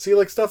 See,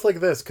 like, stuff like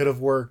this could have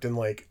worked in,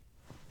 like,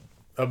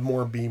 a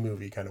more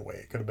B-movie kind of way.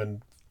 It could have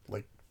been,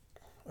 like,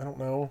 I don't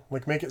know,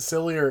 like, make it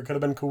sillier. It could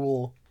have been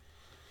cool.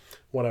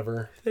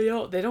 Whatever. They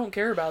don't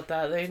care about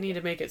that. They need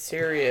to make it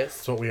serious.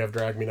 That's what we have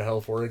Drag Me to Hell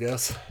for, I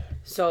guess.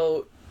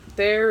 So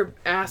they're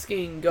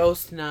asking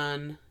Ghost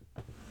Nun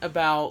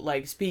about,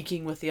 like,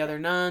 speaking with the other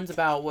nuns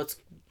about what's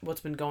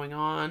been going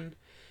on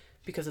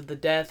because of the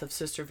death of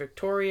Sister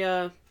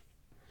Victoria.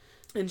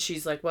 And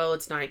she's like, well,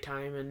 it's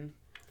nighttime and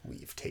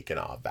we've taken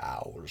our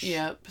vows.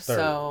 Yep.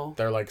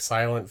 They're like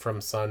silent from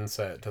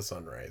sunset to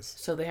sunrise.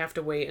 So they have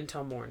to wait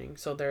until morning.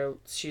 So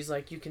she's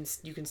like, you can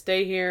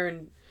stay here,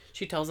 and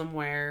she tells them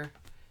where,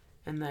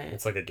 and that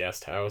it's like a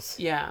guest house.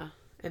 Yeah,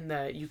 and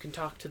that you can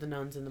talk to the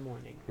nuns in the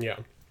morning. Yeah.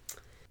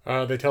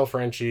 They tell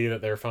Frenchie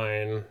that they're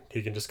fine.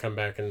 He can just come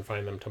back and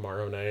find them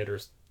tomorrow night, or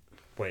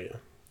wait,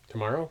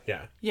 tomorrow?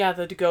 Yeah. Yeah,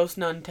 the ghost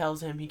nun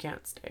tells him he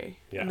can't stay.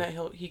 Yeah. And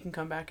that he can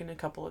come back in a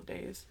couple of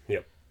days.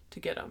 Yep. To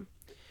get him.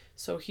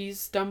 So he's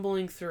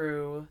stumbling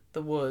through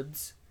the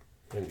woods.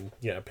 And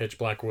yeah, pitch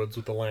black woods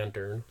with a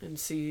lantern. And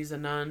sees a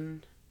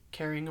nun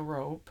carrying a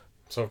rope.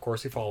 So of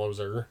course he follows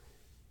her.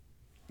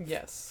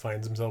 Yes.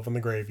 Finds himself in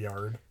the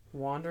graveyard.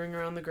 Wandering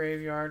around the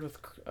graveyard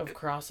of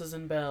crosses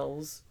and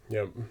bells.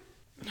 Yep.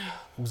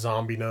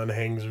 Zombie nun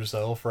hangs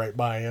herself right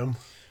by him.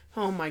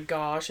 Oh my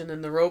gosh, and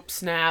then the rope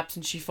snaps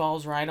and she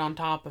falls right on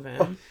top of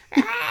him.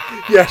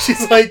 Yeah,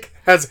 she's like,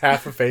 has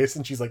half a face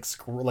and she's like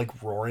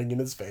roaring in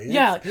his face.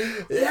 Yeah.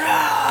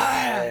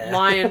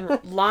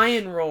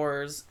 Lion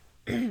roars.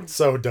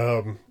 So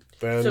dumb.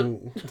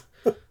 Then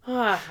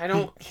I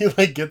don't. He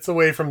like gets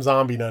away from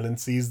zombie nun and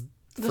sees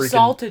the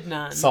salted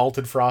nun.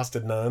 Salted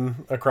frosted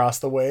nun across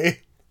the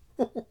way.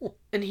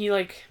 And he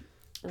like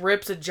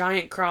rips a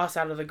giant cross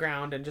out of the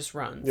ground and just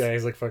runs. Yeah,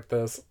 he's like, fuck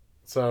this.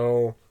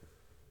 So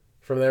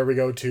from there we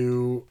go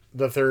to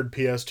the third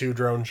PS2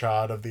 drone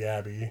shot of the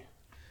Abbey.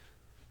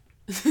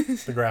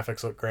 The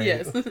graphics look great.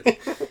 Yes.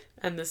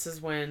 And this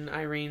is when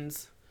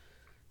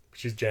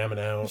she's jamming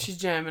out. She's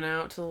jamming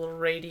out to the little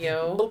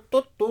radio.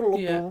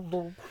 Yeah.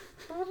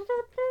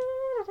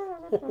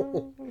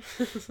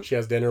 She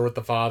has dinner with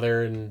the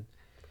father and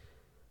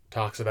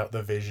talks about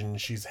the vision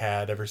she's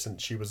had ever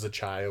since she was a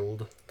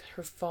child.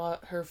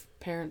 Her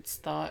parents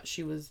thought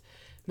she was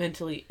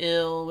mentally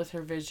ill with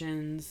her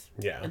visions.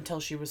 Yeah.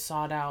 Until she was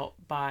sought out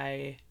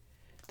by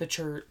the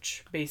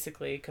church,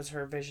 basically, because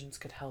her visions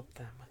could help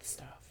them with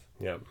stuff.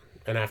 Yep.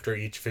 And after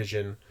each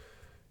vision,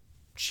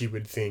 she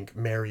would think,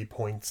 Mary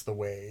points the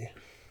way.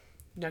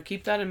 Now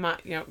keep that in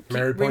mind.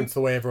 Mary points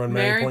the way, everyone.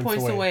 Mary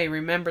points the way.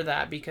 Remember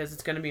that, because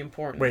it's going to be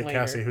important. Wait, later.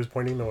 Cassie, who's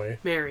pointing the way?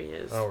 Mary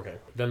is. Oh, okay.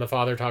 Then the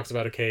father talks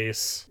about a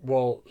case.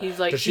 Well, he's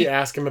like, does she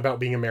ask him about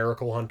being a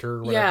miracle hunter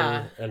or whatever?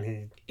 Yeah.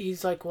 And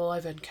he's like, well,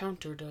 I've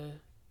encountered a...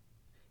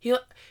 He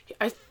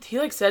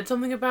like said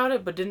something about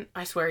it, but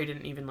I swear he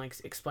didn't even like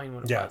explain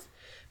what it was.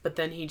 But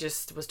then he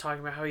just was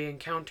talking about how he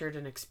encountered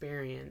an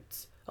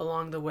experience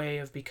along the way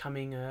of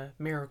becoming a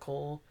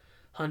miracle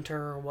hunter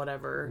or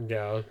whatever.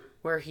 Yeah.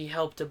 Where he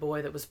helped a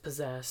boy that was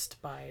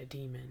possessed by a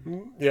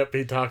demon. Yep,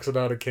 he talks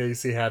about a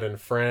case he had in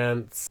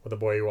France with a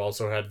boy who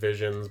also had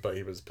visions, but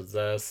he was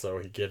possessed, so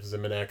he gives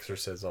him an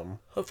exorcism.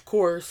 Of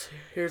course.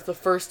 Here's the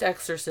first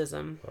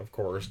exorcism. Of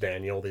course,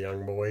 Daniel, the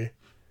young boy.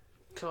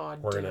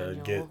 God, we're gonna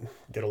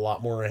get a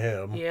lot more of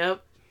him.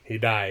 Yep. He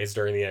dies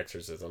during the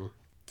exorcism.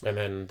 And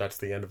then that's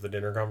the end of the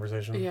dinner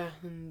conversation. Yeah,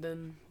 and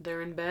then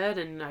they're in bed,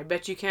 and I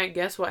bet you can't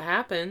guess what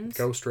happens.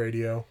 Ghost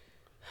radio.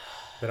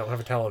 They don't have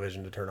a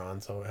television to turn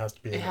on, so it has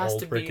to be an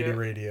old rickety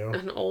radio.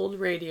 An old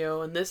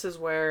radio, and this is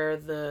where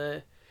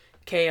the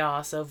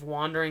chaos of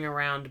wandering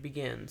around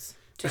begins.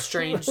 To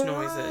strange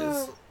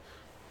noises.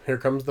 Here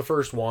comes the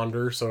first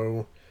wander,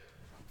 so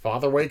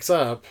father wakes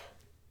up,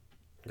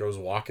 goes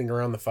walking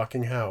around the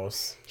fucking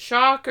house.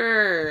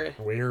 Shocker!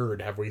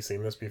 Weird. Have we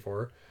seen this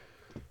before?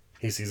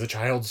 He sees a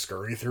child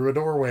scurry through a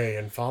doorway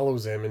and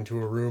follows him into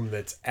a room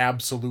that's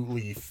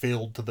absolutely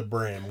filled to the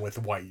brim with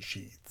white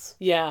sheets.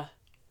 Yeah.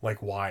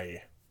 Like,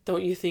 why?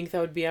 Don't you think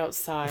that would be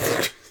outside?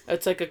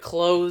 It's like a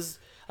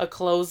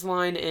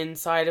clothesline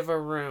inside of a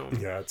room.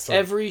 Yeah, it's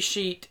every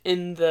sheet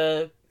in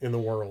the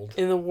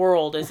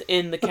world is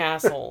in the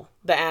castle,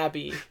 the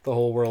Abbey. The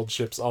whole world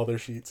ships all their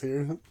sheets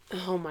here.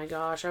 Oh my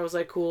gosh, I was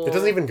like, cool. It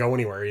doesn't even go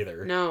anywhere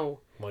either. No.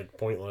 Like,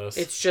 pointless.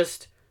 It's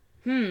just,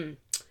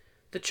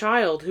 the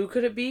child, who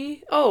could it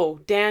be? Oh,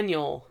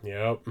 Daniel.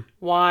 Yep.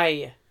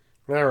 Why?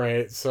 All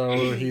right,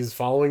 so he's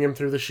following him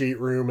through the sheet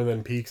room and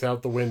then peeks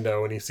out the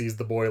window and he sees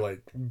the boy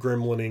like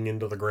gremlining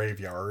into the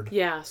graveyard.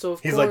 Yeah, so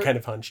He's like kind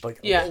of hunched like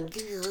yeah.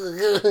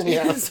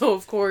 yeah. So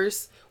of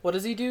course, what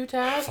does he do,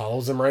 Tad?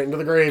 Follows him right into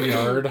the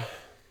graveyard.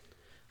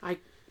 I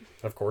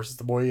Of course, it's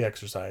the boy he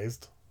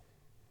exorcised.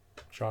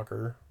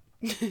 Shocker.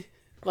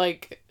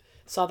 like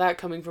saw that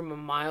coming from a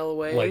mile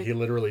away. Like he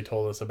literally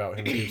told us about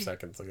him 2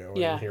 seconds ago.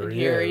 Yeah, and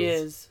here he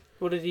is.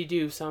 What did he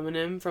do? Summon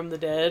him from the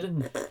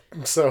dead?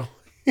 So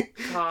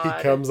God.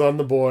 he comes on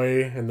the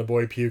boy, and the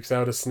boy pukes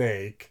out a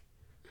snake.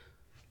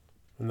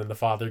 And then the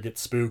father gets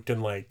spooked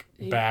and, like,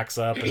 backs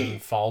up and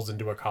falls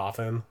into a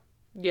coffin.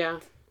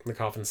 Yeah. The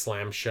coffin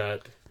slams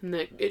shut. And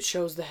it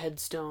shows the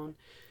headstone.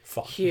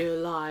 Fuck. Here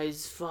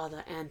lies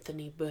Father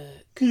Anthony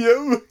Burke.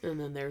 Yep. And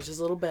then there's his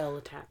little bell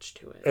attached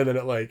to it. And then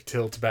it, like,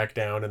 tilts back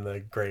down, and the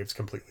grave's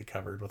completely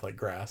covered with, like,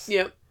 grass.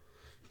 Yep.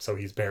 So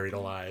he's buried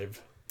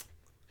alive.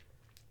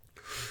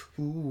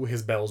 Ooh,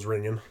 his bell's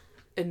ringing.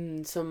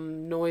 And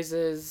some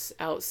noises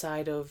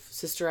outside of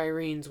Sister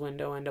Irene's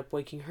window end up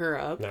waking her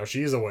up. Now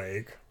she's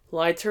awake.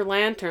 Lights her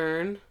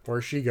lantern.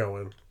 Where's she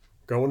going?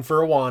 Going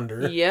for a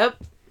wander.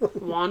 Yep.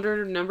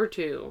 Wander number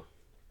 2.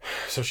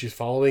 So she's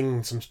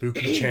following some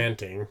spooky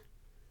chanting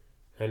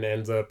and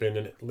ends up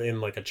in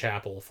like a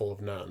chapel full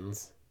of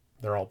nuns.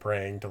 They're all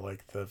praying to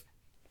like the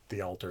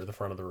altar, the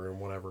front of the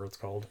room, whatever it's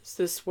called. Is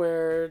this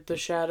where the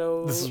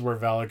shadow... This is where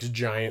Valak's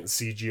giant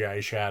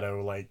CGI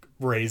shadow like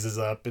raises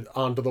up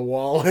onto the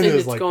wall and and is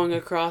it's like going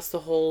across the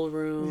whole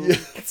room. yeah,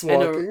 it's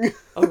walking. And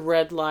a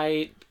red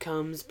light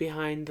comes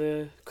behind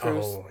the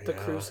yeah.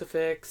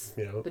 crucifix.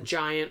 Yeah. The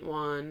giant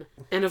one.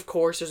 And of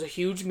course there's a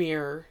huge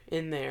mirror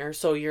in there.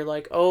 So you're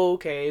like, oh,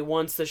 okay,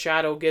 once the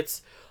shadow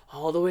gets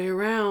all the way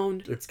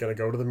around. It's gonna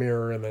go to the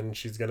mirror and then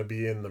she's gonna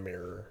be in the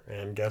mirror.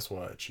 And guess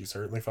what? She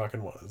certainly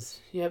fucking was.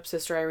 Yep,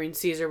 Sister Irene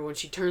sees her, but when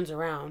she turns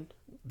around,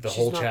 The she's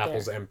whole not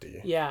chapel's there. empty.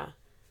 Yeah.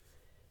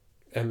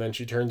 And then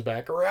she turns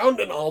back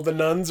around and all the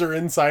nuns are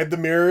inside the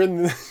mirror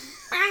and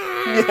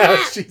yeah,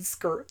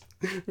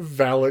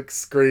 Valak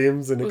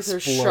screams and With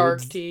explodes. her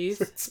shark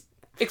teeth.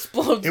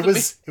 Explodes It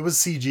was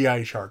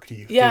CGI shark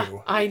teeth Yeah,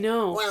 too. I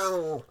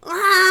know.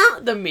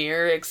 The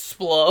mirror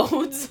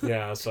explodes.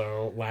 Yeah,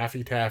 so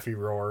Laffy Taffy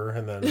roar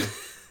and then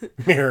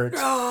mirror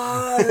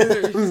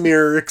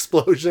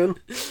explosion.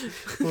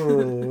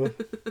 Oh.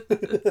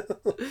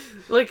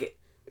 Like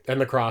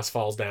And the cross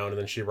falls down and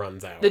then she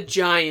runs out. the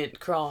giant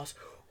cross.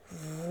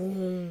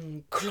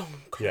 Clunk, clunk,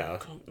 Yeah,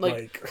 clunk.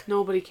 Like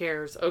nobody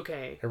cares.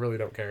 Okay. I really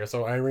don't care.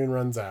 So Irene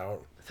runs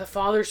out. The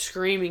father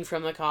screaming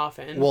from the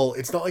coffin. Well,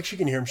 it's not like she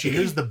can hear him. She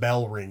hears the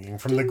bell ringing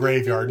from the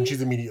graveyard and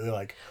she's immediately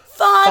like,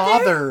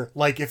 Father!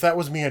 Like, if that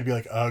was me, I'd be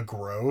like,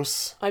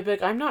 gross. I'd be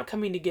like, I'm not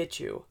coming to get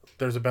you.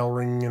 There's a bell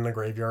ringing in the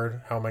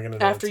graveyard. How am I going to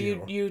know After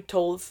it's you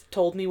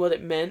told me what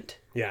it meant.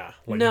 Yeah.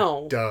 Like,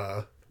 No.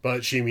 Duh.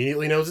 But she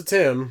immediately knows it's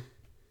him.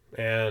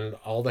 And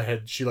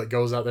she like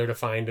goes out there to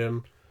find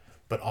him.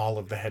 But all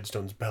of the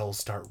headstone's bells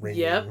start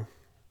ringing. Yep.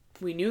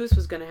 We knew this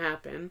was going to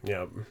happen.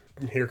 Yep.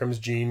 Here comes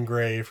Jean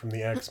Grey from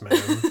the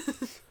X-Men.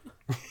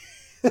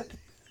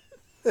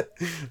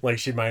 Like,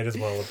 she might as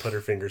well have put her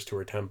fingers to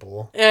her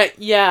temple.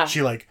 Yeah.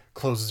 She, like,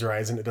 closes her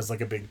eyes and it does,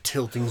 like, a big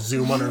tilting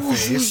zoom on her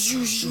face.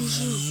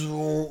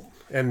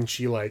 And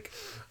she, like...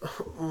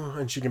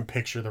 And she can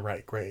picture the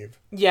right grave.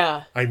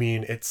 Yeah. I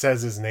mean, it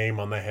says his name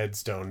on the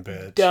headstone,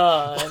 bitch.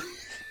 Duh.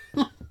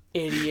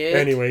 Idiot.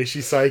 Anyway, she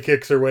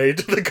sidekicks her way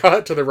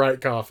to the right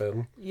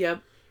coffin.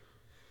 Yep.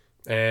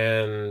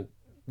 And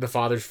the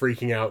father's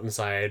freaking out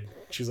inside.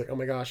 She's like, oh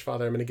my gosh,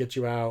 Father, I'm going to get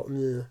you out.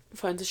 Ugh.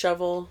 Finds a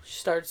shovel. She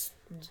starts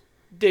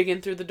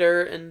digging through the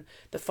dirt, and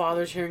the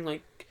father's hearing,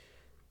 like,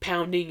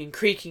 pounding and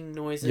creaking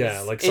noises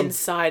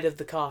inside of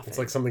the coffin. It's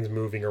like something's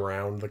moving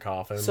around the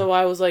coffin. So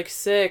I was like,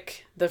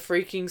 sick. The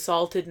freaking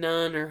salted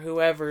nun or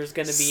whoever is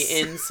going to be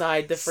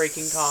inside the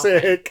freaking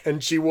coffin. Sick.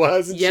 And she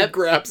was. And she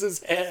grabs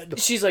his head.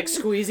 She's like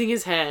squeezing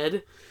his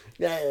head.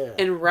 Yeah.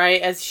 And right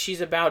as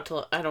she's about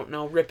to, I don't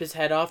know, rip his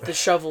head off, the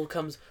shovel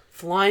comes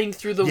flying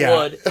through the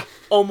wood,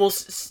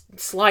 almost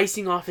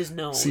slicing off his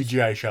nose.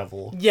 CGI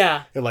shovel.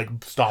 Yeah. It like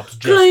stops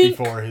just Clink.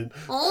 before his...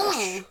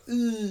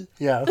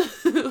 Yeah.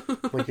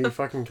 Like, are you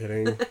fucking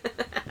kidding?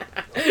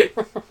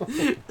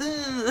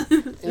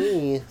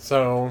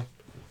 So,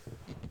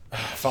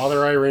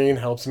 Father Irene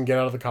helps him get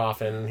out of the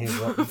coffin. He's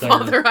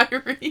Father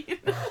Irene.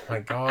 Oh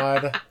my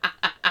god.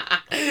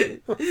 Okay,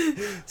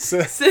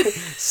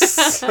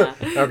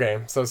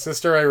 so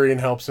Sister Irene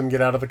helps him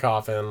get out of the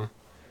coffin,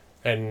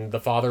 and the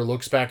father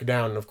looks back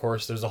down, and of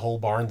course there's a whole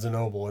Barnes &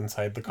 Noble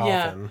inside the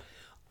coffin. Yeah.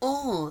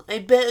 Oh, I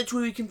bet that's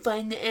where we can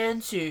find the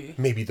answer.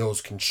 Maybe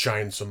those can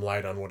shine some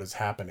light on what is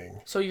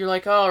happening. So you're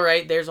like, all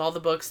right, there's all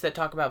the books that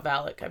talk about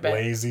Valak, I bet.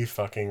 Lazy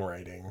fucking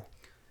writing.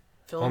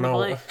 Fill in the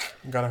blank.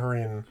 Gotta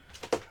hurry and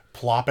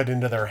plop it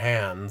into their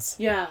hands.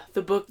 Yeah,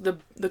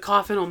 the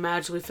coffin will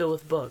magically fill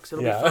with books.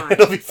 It'll be fine.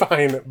 It'll be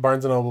fine.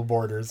 Barnes & Noble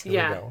Borders. Here we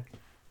go.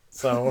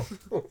 So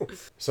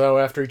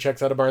after he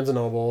checks out of Barnes &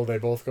 Noble, they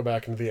both go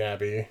back into the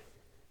Abbey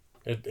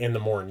in the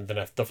morning,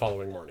 the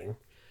following morning.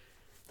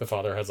 The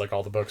father has like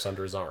all the books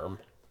under his arm.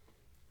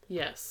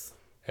 Yes.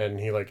 And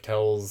he, like,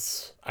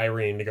 tells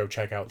Irene to go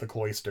check out the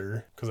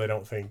cloister, because I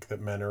don't think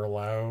that men are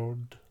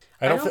allowed.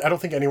 I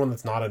don't think anyone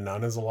that's not a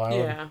nun is allowed.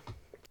 Yeah.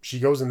 She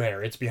goes in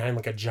there. It's behind,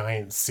 like, a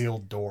giant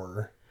sealed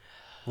door.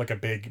 Like a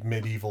big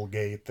medieval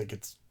gate that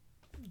gets...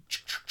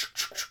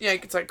 Yeah,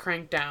 it gets, like,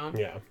 cranked down.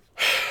 Yeah.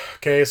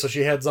 Okay, so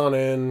she heads on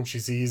in. She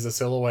sees a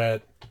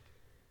silhouette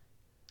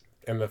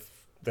in the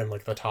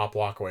top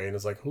walkway and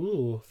is like,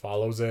 ooh,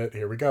 follows it.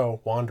 Here we go.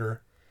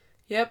 Wander.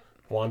 Yep.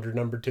 Wander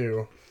number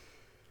 2.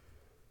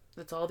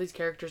 That's all these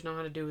characters know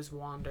how to do is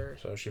wander.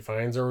 So she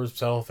finds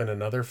herself in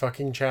another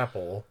fucking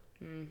chapel.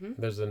 Mm-hmm.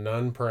 There's a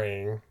nun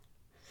praying.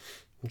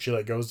 And she,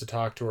 like, goes to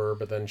talk to her,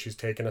 but then she's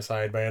taken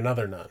aside by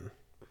another nun.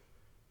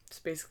 It's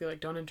basically like,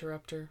 don't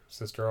interrupt her.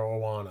 Sister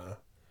Owana.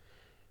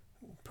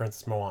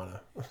 Princess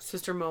Moana.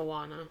 Sister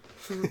Moana.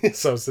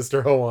 So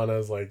Sister Owana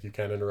is like, you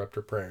can't interrupt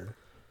her prayer.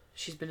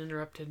 She's been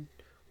interrupted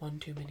one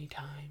too many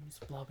times.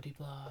 Blah, blah,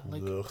 blah.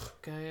 Like, Ugh.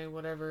 okay,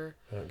 whatever.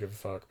 I don't give a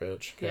fuck,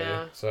 bitch. Okay,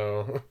 Yeah.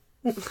 So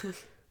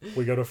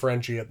we go to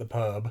Frenchie at the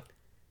pub.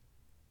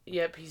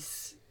 Yep,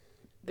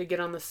 they get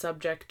on the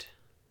subject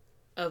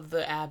of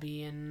the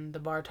Abbey, and the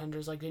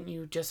bartender's like, didn't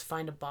you just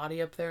find a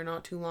body up there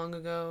not too long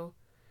ago?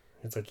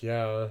 It's like,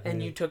 yeah.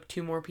 And you took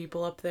 2 more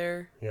people up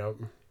there? Yep.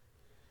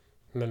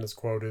 And then his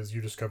quote is, you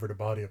discovered a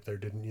body up there,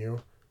 didn't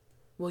you?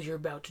 Well, you're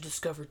about to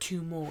discover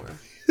 2 more.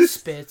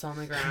 Spits on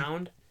the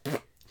ground.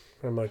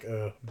 I'm like,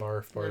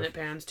 barf, barf. And it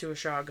pans to a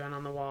shotgun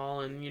on the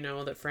wall, and you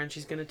know that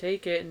Frenchie's gonna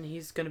take it, and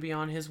he's gonna be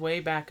on his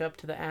way back up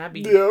to the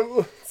Abbey.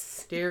 Yep.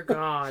 Dear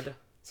God.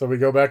 So we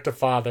go back to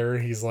Father.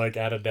 He's, like,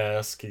 at a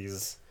desk.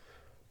 He's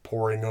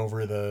poring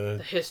over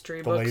the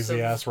history books.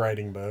 lazy-ass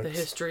writing books. The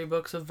history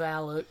books of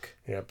Valak.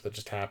 Yep, that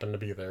just happened to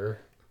be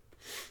there.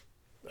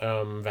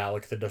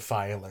 Valak the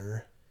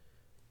Defiler.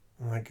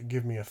 I'm like,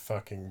 give me a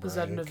fucking break. Was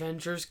that an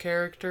Avengers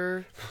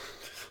character?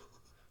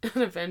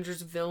 An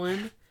Avengers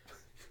villain?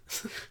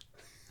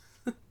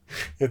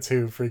 It's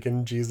who?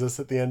 Freaking Jesus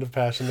at the end of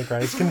Passion the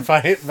Christ can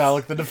fight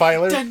Valak the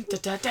Defiler? Dun, dun,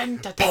 dun,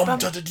 dun,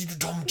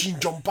 dun,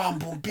 dun,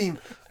 bum.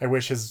 I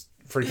wish his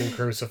freaking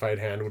crucified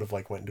hand would have,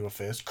 like, went into a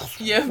fist.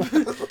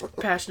 Yep.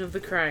 Passion of the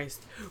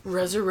Christ.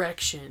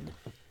 Resurrection.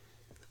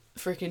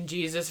 Freaking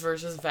Jesus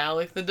versus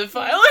Valak the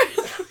Defiler.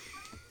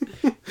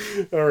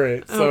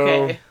 Alright, so...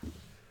 Okay.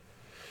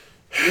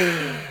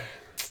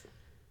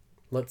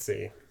 Let's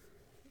see.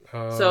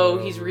 So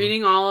he's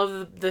reading all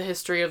of the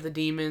history of the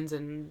demons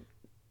and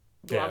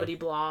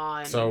blah-blah-blah.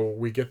 And... So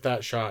we get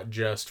that shot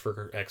just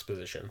for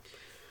exposition.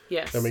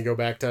 Yes. Then we go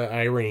back to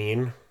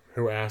Irene,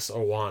 who asks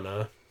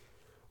Owana,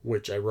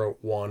 which I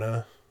wrote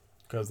Wana,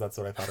 because that's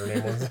what I thought her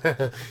name was.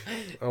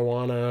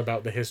 Owana,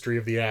 about the history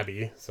of the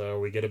Abbey. So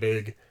we get a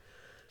big,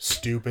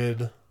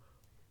 stupid...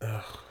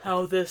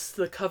 How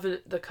the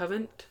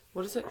covenant,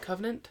 what is it?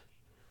 Covenant?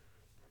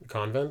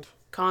 Convent?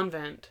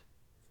 Convent.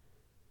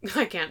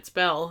 I can't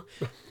spell.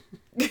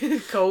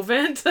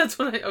 Covent? That's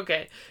what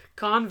okay.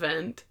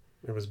 Convent.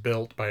 It was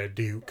built by a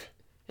duke.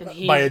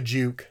 And By a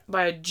duke.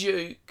 By a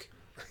duke.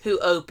 Who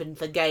opened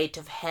the gate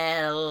of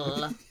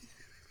hell.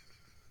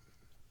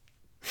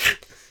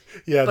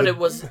 Yeah, but it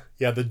was...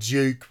 Yeah, the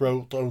duke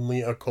wrote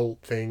only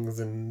occult things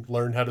and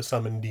learned how to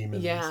summon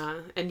demons. Yeah,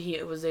 and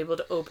he was able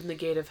to open the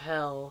gate of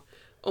hell,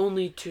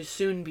 only to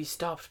soon be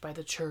stopped by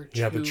the church.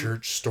 Yeah, the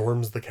church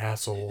storms the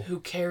castle. Who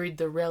carried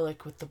the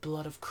relic with the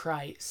blood of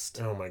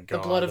Christ. Oh my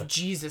God. The blood of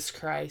Jesus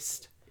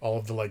Christ. All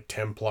of the, like,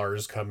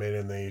 Templars come in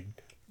and they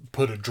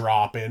put a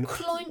drop in.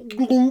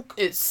 Clunk.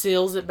 It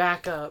seals it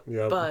back up.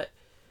 Yep. But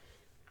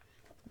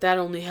that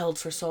only held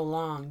for so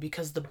long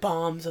because the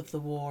bombs of the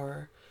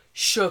war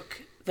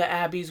shook the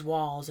Abbey's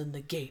walls and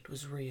the gate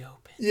was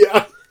reopened.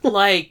 Yeah.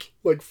 Like,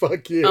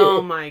 fuck you.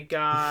 Oh my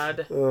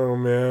God. Oh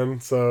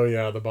man. So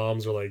yeah, the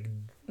bombs are like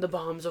the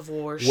bombs of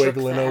war wiggling shook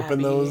the open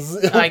Abbey.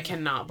 those. I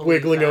cannot believe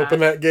wiggling that.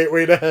 open that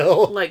gateway to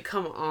hell. Like,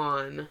 come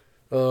on.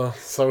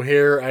 So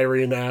here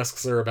Irene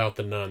asks her about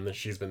the nun that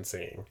she's been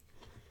seeing.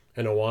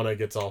 And Owana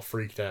gets all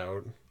freaked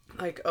out.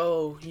 Like,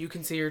 oh, you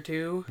can see her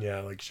too? Yeah,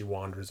 like she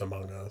wanders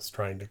among us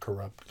trying to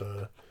corrupt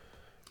the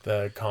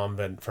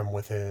convent from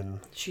within.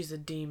 She's a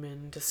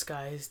demon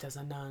disguised as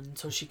a nun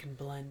so she can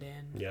blend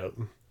in. Yep.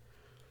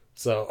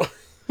 So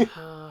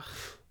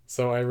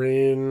so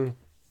Irene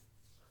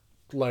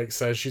like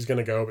says she's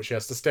gonna go, but she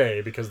has to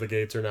stay because the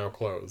gates are now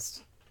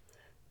closed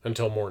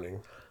until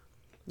morning.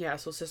 Yeah,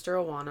 so Sister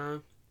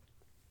Owana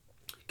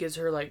gives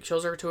her, like,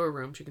 shows her to her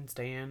room she can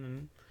stay in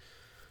and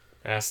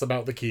asks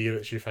about the key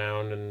that she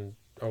found, and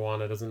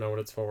Owana doesn't know what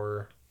it's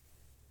for.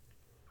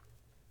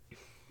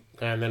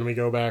 And then we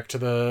go back to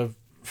the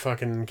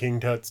fucking King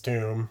Tut's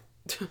tomb.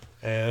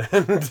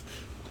 And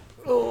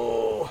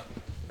the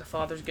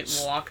father's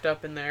getting locked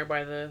up in there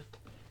by the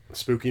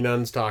spooky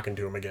nuns talking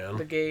to him again.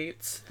 The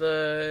gates,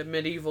 the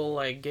medieval,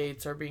 like,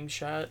 gates are being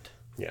shut.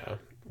 Yeah.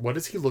 What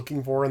is he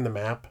looking for in the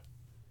map?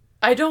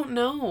 I don't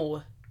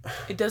know.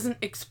 It doesn't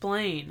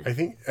explain.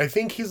 I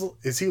think he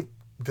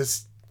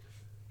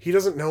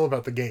doesn't know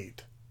about the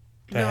gate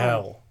to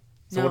hell.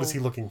 So what is he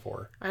looking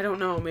for? I don't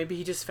know. Maybe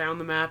he just found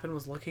the map and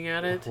was looking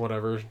at it.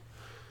 Whatever.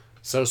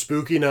 So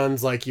Spooky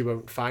Nun's like, you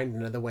won't find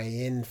another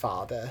way in,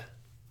 Father.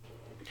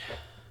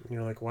 And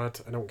you're like,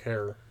 what? I don't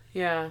care.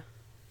 Yeah.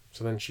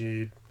 So then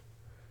she's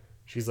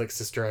like,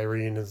 Sister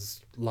Irene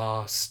is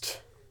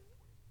lost.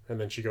 And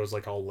then she goes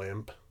like all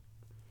limp.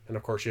 And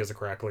of course she has a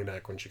crackly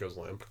neck when she goes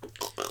limp.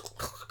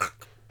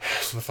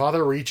 So the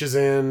father reaches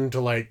in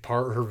to like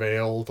part her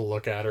veil to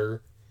look at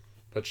her.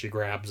 But she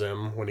grabs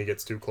him when he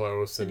gets too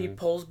close. And he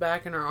pulls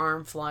back and her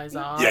arm flies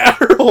off. Yeah,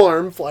 her whole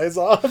arm flies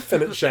off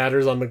and it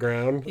shatters on the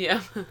ground.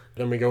 Yeah.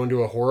 Then we go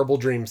into a horrible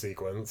dream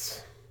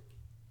sequence.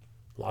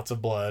 Lots of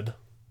blood.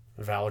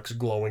 Valak's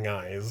glowing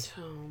eyes.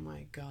 Oh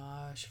my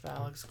gosh,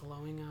 Valak's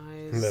glowing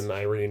eyes. And then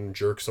Irene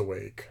jerks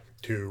awake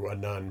to a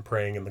nun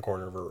praying in the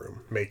corner of her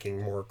room,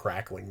 making more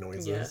crackling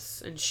noises.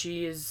 Yes, and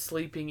she is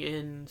sleeping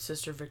in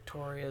Sister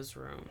Victoria's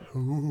room.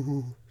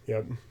 Ooh.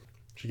 Yep.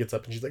 She gets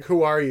up and she's like,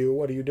 who are you?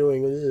 What are you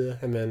doing? Ugh.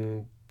 And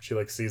then she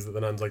like sees that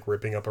the nun's like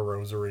ripping up a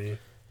rosary.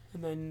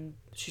 And then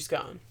she's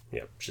gone.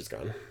 Yep, she's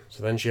gone.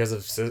 So then she has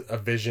a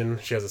vision.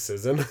 She has a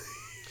sizzin.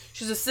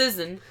 She's a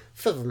sizzin.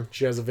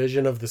 She has a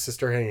vision of the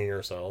sister hanging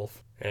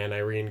herself. And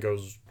Irene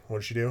goes, what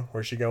does she do?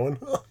 Where's she going?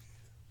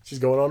 She's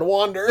going on a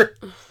wander.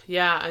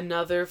 Yeah,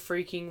 another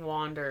freaking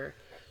wander.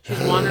 She's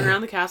wandering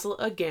around the castle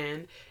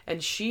again,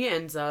 and she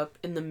ends up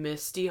in the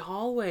misty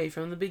hallway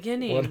from the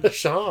beginning. What a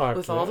shock.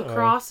 With all the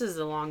crosses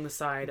along the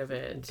side of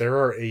it. There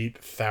are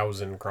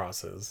 8,000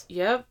 crosses.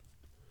 Yep.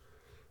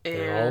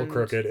 They're all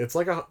crooked. It's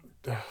like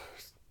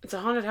it's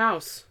a haunted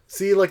house.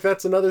 See, like,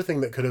 that's another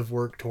thing that could have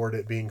worked toward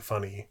it being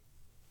funny.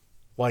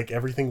 Like,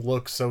 everything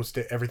looks so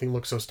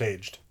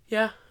staged.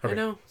 Yeah, Okay, I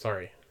know.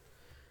 Sorry.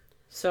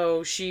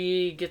 So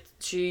she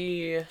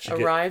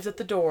arrives at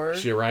the door.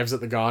 She arrives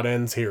at the God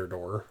Ends Here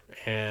door,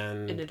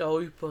 and it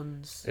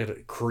opens.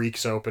 It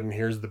creaks open.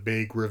 Here's the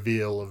big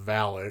reveal of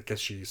Valak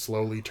as she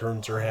slowly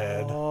turns her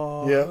head.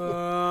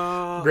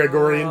 Yep.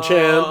 Gregorian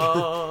chant.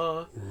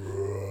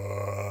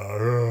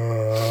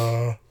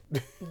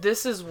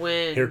 This is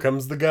when here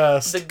comes the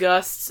gust. The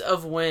gusts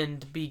of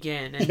wind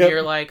begin, and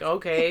you're like,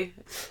 okay.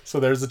 So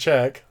there's a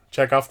check.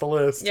 Check off the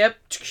list. Yep.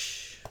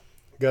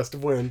 Gust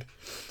of wind.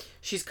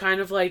 She's kind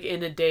of like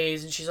in a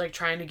daze, and she's like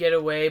trying to get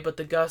away, but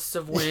the gusts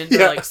of wind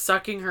are like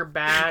sucking her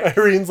back.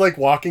 Irene's like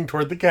walking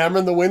toward the camera,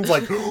 and the wind's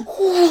like.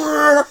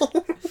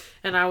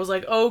 And I was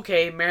like,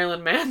 okay,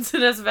 Marilyn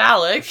Manson as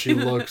Valak. She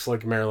looks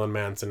like Marilyn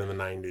Manson in the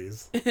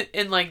 90s.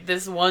 In like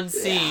this one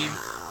scene.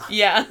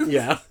 Yeah.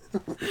 Yeah.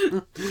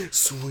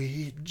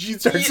 Sweet. She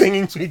starts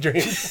singing Sweet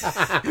Dreams.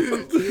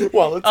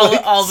 While it's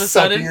like all of a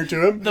sudden, her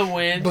to him. The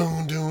wind.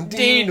 Boom, doom,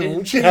 ding,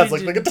 doom. She has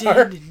like the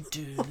guitar.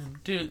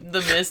 Dude, the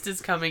mist is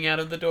coming out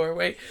of the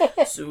doorway.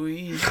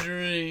 Sweet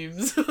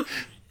dreams.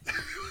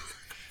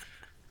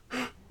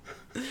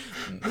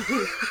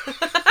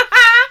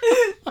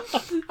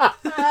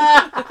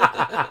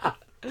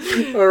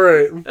 All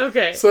right.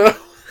 Okay. So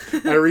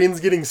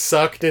Irene's getting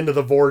sucked into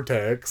the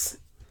vortex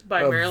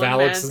by of Marilyn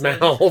Valak's Manson.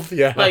 mouth.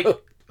 Yeah. Like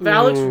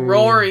Valak's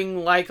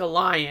roaring like a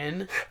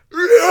lion.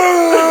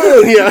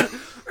 Yeah.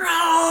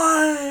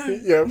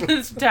 Yep.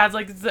 Tad's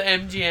like it's the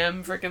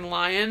MGM freaking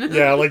lion.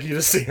 Yeah, like you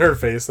just see her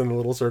face in a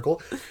little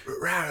circle.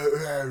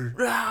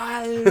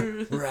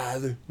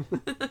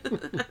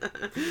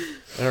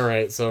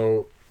 Alright,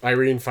 so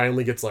Irene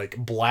finally gets like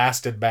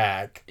blasted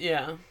back.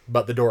 Yeah.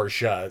 But the door is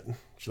shut.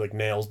 She like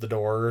nails the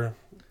door,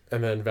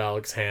 and then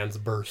Valak's hands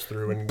burst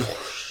through and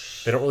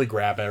they don't really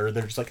grab at her.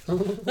 They're just like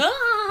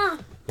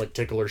like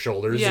tickle her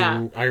shoulders. Yeah.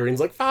 And Irene's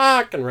like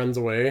fuck and runs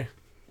away.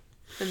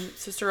 And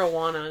Sister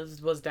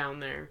Owana was down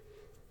there.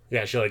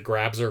 Yeah, she like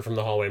grabs her from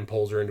the hallway and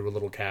pulls her into a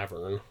little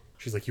cavern.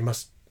 She's like, you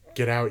must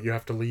get out. You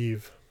have to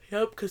leave.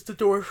 Yep, because the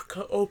door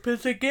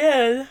opens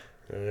again.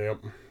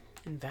 Yep.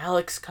 And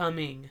Valak's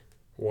coming.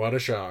 What a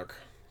shock.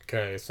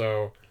 Okay,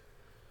 so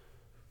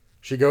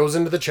she goes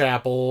into the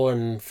chapel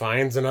and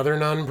finds another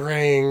nun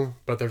praying,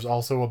 but there's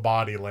also a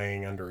body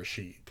laying under a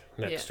sheet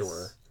next to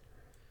her.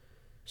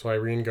 So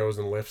Irene goes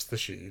and lifts the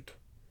sheet.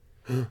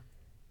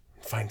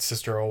 Finds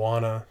Sister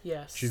Owana.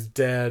 Yes. She's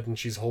dead and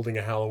she's holding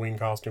a Halloween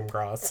costume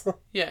cross.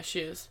 Yeah,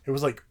 she is. It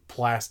was like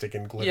plastic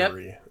and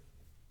glittery.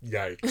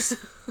 Yep. Yikes.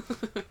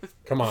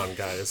 Come on,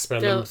 guys.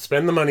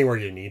 Spend the money where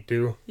you need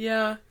to.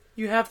 Yeah,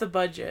 you have the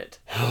budget.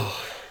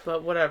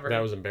 But whatever.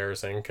 That was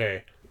embarrassing.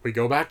 Okay. We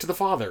go back to the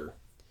father.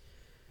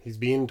 He's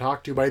being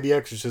talked to by the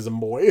exorcism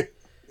boy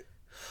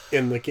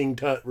in the King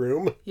Tut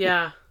room.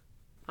 Yeah.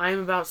 I am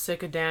about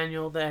sick of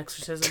Daniel, the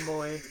exorcism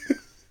boy.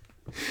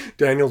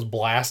 Daniel's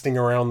blasting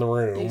around the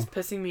room. He's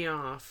pissing me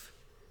off.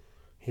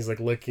 He's like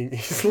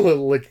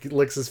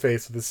licks his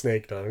face with his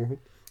snake tongue.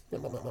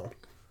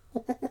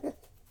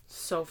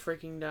 So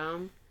freaking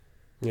dumb.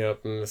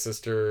 Yep, and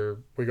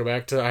we go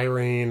back to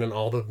Irene and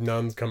all the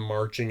nuns come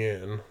marching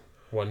in,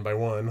 one by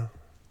one.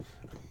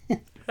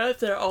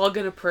 They're all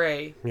gonna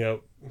pray.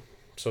 Yep.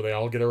 So they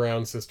all get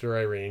around Sister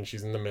Irene.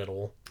 She's in the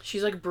middle.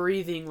 She's like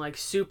breathing like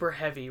super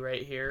heavy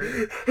right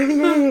here.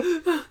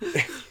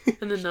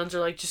 And the nuns are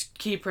like, just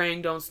keep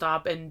praying, don't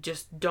stop, and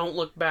just don't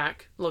look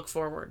back. Look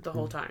forward the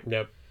whole time.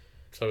 Yep.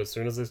 So as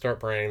soon as they start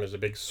praying, there's a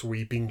big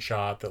sweeping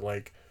shot that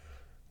like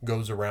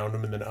goes around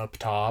them, and then up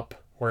top,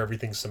 where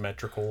everything's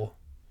symmetrical.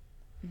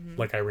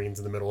 Like Irene's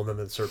in the middle, and then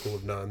the circle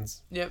of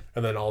nuns. Yep.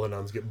 And then all the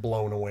nuns get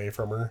blown away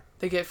from her.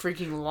 They get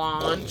freaking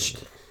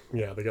launched.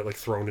 Yeah, they get, like,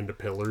 thrown into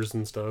pillars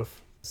and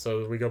stuff.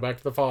 So we go back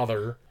to the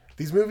father.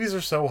 These movies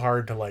are so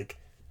hard to, like,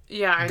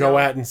 I go know.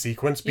 at in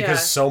sequence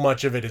because so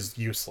much of it is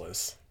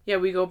useless. Yeah,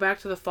 we go back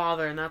to the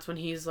father, and that's when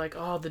he's like,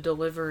 oh, the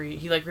delivery.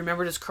 He, like,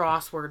 remembered his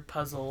crossword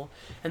puzzle,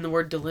 and the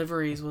word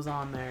deliveries was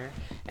on there.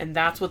 And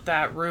that's what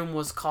that room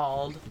was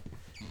called,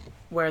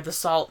 where the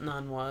salt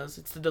nun was.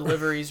 It's the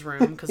deliveries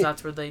room, because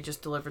that's where they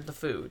just delivered the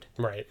food.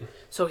 Right.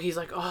 So he's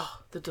like, oh,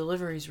 the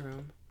deliveries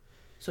room.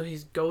 So he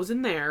goes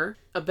in there.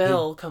 A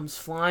bell comes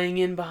flying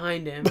in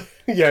behind him.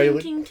 Yeah,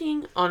 ting, ting,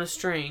 ting, on a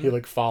string. he,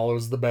 like,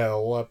 follows the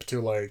bell up to,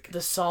 like...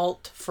 The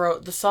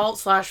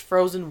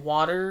salt/frozen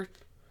water.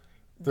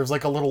 There's,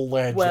 like, a little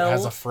ledge that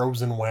has a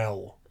frozen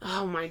well.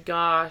 Oh my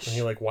gosh. And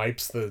he, like,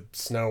 wipes the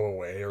snow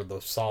away, or the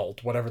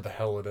salt, whatever the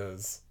hell it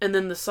is. And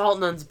then the salt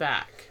nun's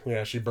back.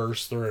 Yeah, she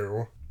bursts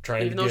through,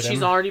 trying Even to though get she's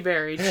him. already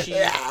buried.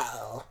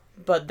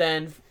 But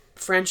then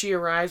Frenchie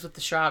arrives with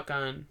the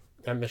shotgun.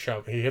 And the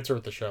shovel. He hits her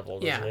with the shovel,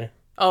 doesn't he?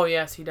 Oh,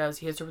 yes, he does.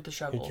 He hits her with the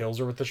shovel. He kills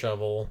her with the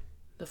shovel.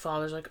 The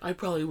father's like, I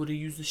probably would have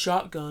used the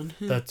shotgun.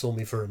 That's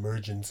only for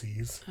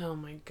emergencies. Oh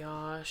my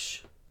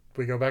gosh.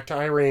 We go back to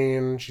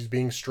Irene. She's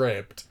being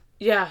stripped.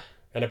 Yeah.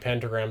 And a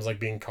pentagram's, like,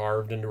 being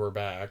carved into her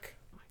back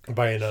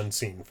by an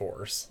unseen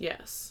force.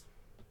 Yes.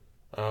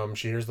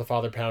 She hears the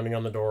father pounding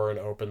on the door and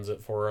opens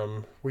it for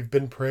him. We've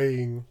been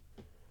praying.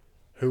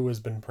 Who has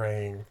been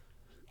praying?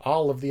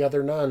 All of the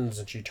other nuns.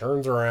 And she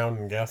turns around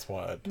and guess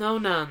what? No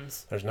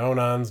nuns. There's no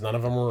nuns. None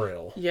of them were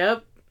real.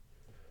 Yep.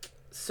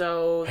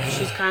 So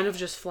she's kind of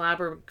just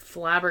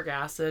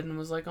flabbergasted and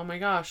was like, oh my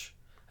gosh,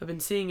 I've been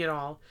seeing it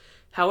all.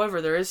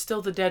 However, there is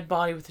still the dead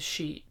body with the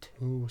sheet.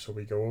 Ooh, so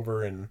we go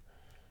over and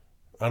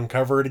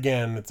uncover it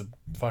again. It's a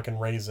fucking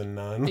raisin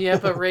nun.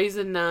 Yep, a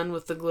raisin nun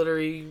with the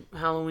glittery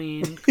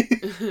Halloween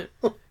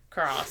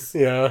cross.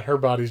 Yeah, her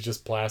body's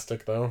just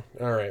plastic, though.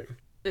 All right.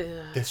 Ugh.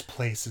 This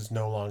place is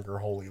no longer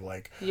holy.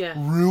 Like, Yeah.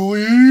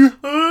 really?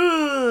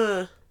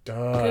 Ugh.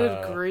 Duh.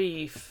 Good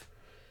grief.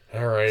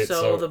 All right.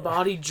 So the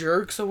body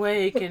jerks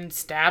awake and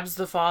stabs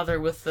the father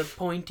with the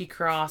pointy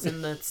cross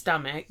in the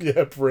stomach.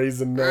 Yep,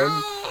 raisin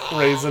nun.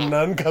 Raisin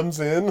nun comes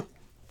in.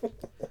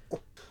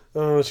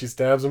 Oh, she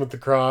stabs him with the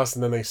cross,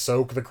 and then they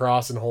soak the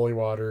cross in holy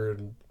water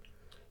and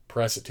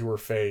press it to her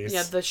face.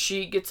 Yeah, the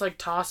sheet gets like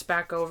tossed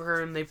back over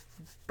her and they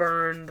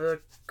burn the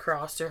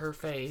cross to her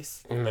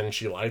face. And then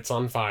she lights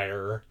on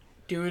fire.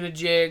 Doing a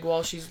jig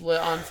while she's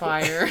lit on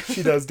fire.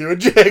 She does do a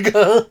jig,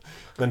 huh?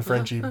 Then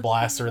Frenchie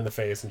blasts her in the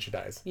face and she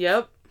dies.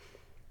 Yep.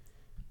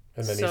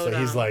 And then So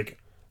he's dumb. like,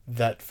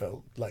 that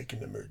felt like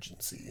an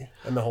emergency.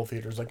 And the whole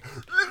theater's like,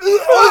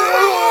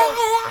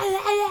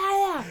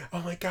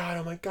 oh my god,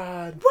 oh my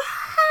god.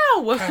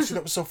 Wow! Cassie,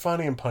 that was so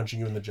funny. I'm punching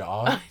you in the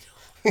jaw.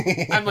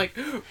 I'm like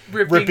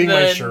Ripping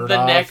my shirt the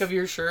off. neck of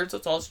your shirt so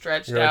it's all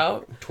stretched You're, like,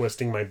 out.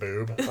 twisting my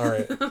boob. All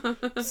right.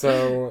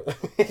 So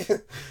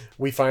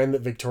we find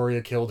that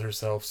Victoria killed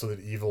herself so that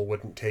evil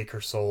wouldn't take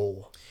her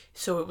soul.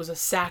 So it was a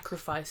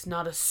sacrifice,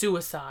 not a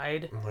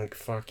suicide. I'm like,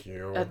 fuck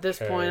you. At this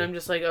point, I'm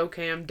just like,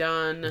 okay, I'm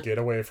done. Get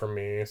away from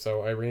me.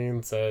 So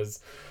Irene says,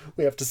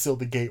 we have to seal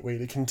the gateway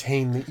to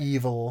contain the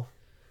evil.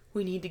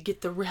 We need to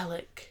get the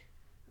relic.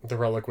 The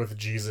relic with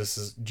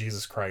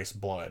Jesus Christ's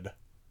blood.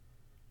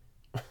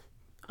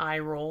 Eye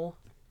roll.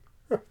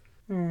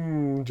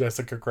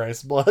 Jessica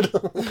Christ's blood.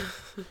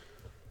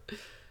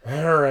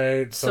 All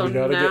right, so we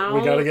now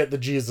gotta get the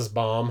Jesus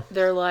bomb.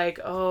 They're like,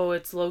 oh,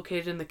 it's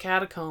located in the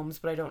catacombs,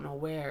 but I don't know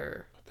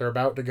where. They're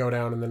about to go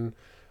down, and then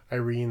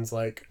Irene's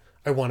like,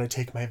 I want to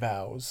take my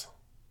vows.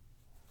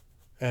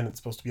 And it's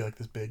supposed to be like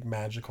this big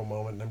magical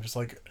moment, and I'm just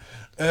like,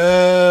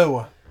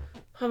 oh.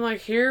 I'm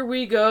like, here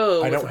we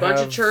go with a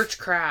bunch of church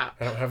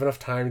crap. I don't have enough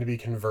time to be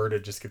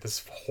converted. Just get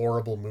this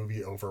horrible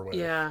movie over with.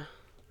 Yeah.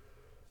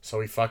 So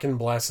he fucking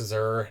blesses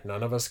her.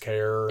 None of us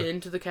care.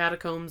 Into the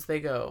catacombs they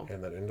go.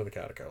 And then into the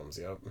catacombs,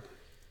 yep.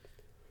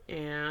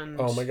 And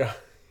Oh my god.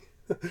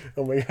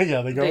 Oh my god,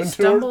 yeah, they go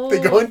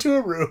into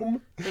a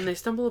room. And they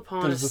stumble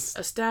upon a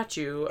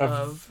statue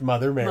of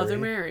Mother Mary. Mother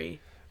Mary.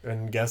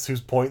 And guess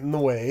who's pointing the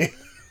way?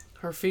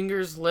 Her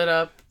fingers lit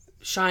up,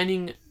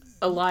 shining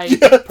a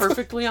light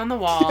perfectly on the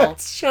wall.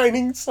 Yes,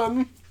 shining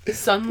sun.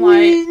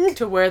 Sunlight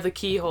to where the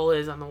keyhole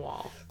is on the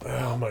wall.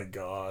 Oh my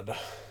god.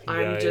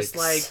 I'm just Yikes.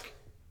 like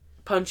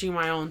punching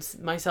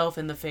myself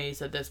in the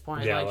face at this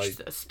point. Yeah, like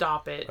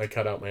stop it. I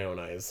cut out my own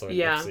eyes so I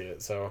Yeah. can see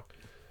it. So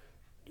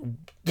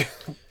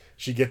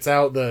she gets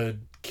out the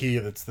key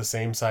that's the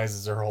same size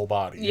as her whole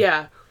body.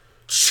 Yeah.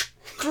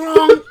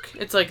 Clunk!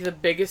 It's like the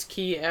biggest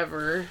key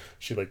ever.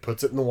 She like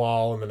puts it in the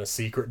wall, and then a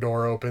secret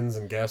door opens,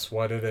 and guess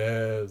what it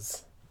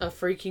is? A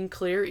freaking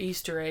clear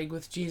Easter egg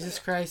with Jesus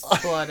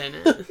Christ's blood in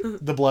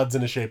it. The blood's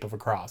in the shape of a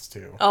cross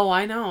too. Oh,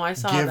 I know. I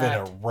saw Give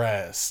that. it a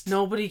rest.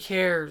 Nobody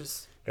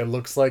cares. It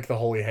looks like the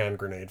holy hand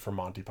grenade from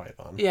Monty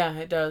Python. Yeah,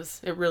 it does.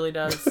 It really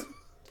does.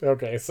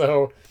 Okay,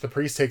 so the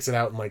priest takes it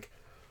out and like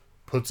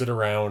puts it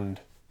around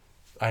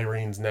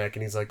Irene's neck,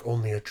 and he's like,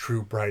 only a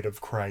true bride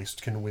of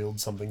Christ can wield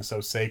something so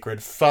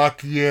sacred.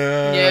 Fuck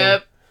yeah.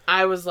 Yep.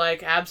 I was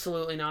like,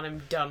 absolutely not.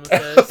 I'm done with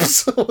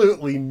this.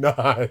 Absolutely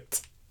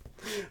not.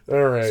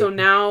 All right. So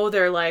now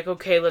they're like,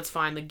 okay, let's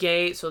find the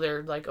gate. So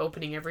they're like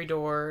opening every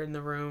door in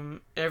the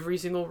room, every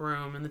single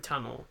room in the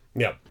tunnel.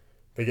 Yep.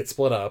 They get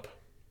split up.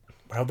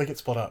 How'd they get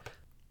split up?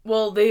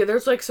 Well,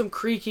 there's like some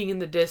creaking in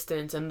the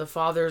distance, and the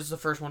father's the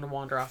first one to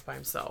wander off by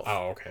himself.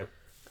 Oh, okay.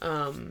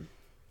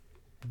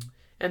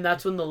 And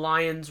that's when the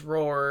lion's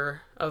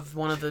roar of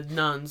one of the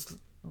nuns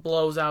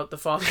blows out the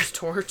father's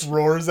torch.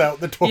 Roars out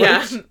the torch.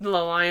 Yeah, the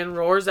lion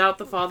roars out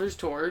the father's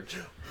torch.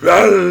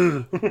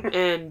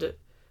 And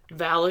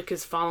Valak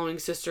is following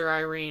Sister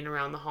Irene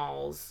around the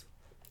halls.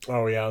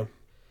 Oh, yeah.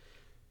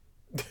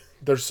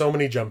 There's so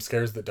many jump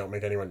scares that don't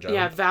make anyone jump.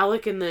 Yeah,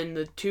 Valak and then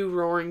the two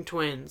roaring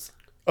twins.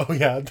 Oh,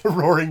 yeah, the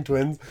roaring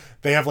twins.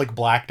 They have, like,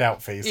 blacked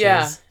out faces.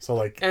 Yeah. So,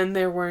 like... And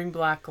they're wearing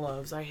black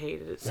gloves. I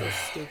hated it. So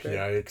stupid.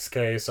 Yikes.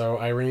 Okay, so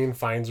Irene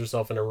finds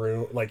herself in a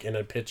room, like, in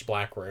a pitch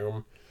black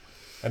room.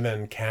 And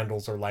then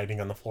candles are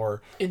lighting on the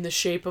floor. In the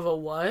shape of a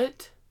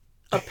what?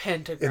 A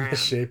pentagram. In the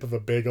shape of a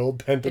big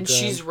old pentagram. And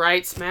she's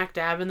right smack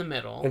dab in the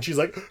middle. And she's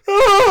like,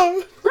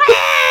 ah!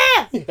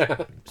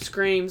 Yeah.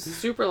 Screams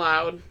super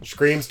loud.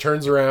 Screams,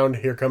 turns around.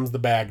 Here comes the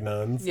bag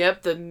nuns.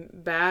 Yep, the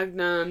bag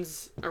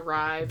nuns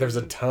arrive. There's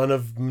a ton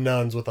of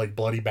nuns with like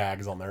bloody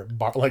bags on their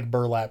like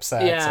burlap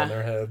sacks on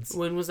their heads.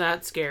 When was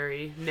that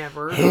scary?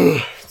 Never.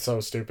 So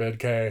stupid.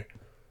 Okay,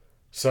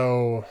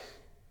 so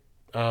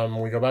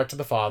we go back to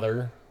the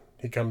father.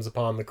 He comes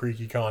upon the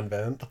creaky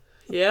convent.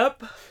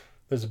 Yep.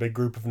 There's a big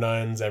group of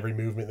nuns. Every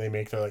movement they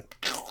make, they're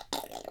like.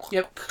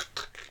 Yep.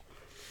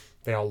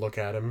 They all look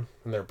at him,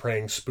 and they're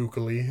praying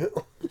spookily.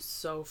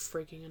 So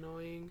freaking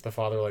annoying. The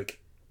father, like,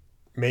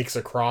 makes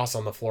a cross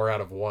on the floor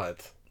out of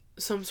what?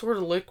 Some sort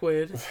of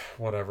liquid.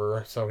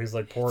 Whatever. So he's,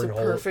 like, pouring... It's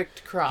a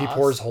perfect cross. He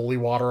pours holy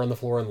water on the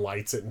floor and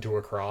lights it into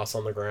a cross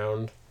on the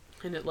ground.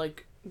 And it,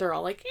 like, they're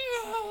all like...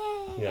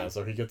 Yeah,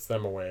 so he gets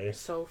them away.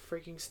 So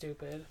freaking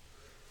stupid.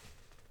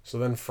 So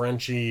then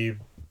Frenchie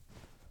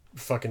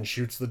fucking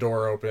shoots the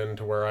door open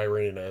to where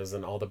Irene is,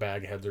 and all the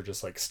bag heads are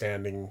just, like,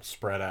 standing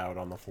spread out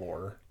on the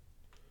floor.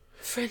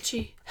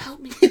 Frenchie, help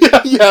me.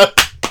 Yeah.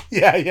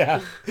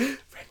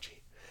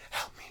 Frenchie,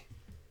 help me.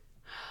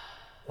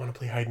 Want to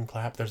play hide and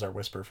clap? There's our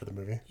whisper for the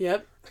movie.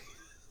 Yep.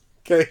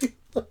 Okay.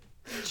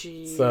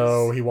 Jeez.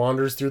 So he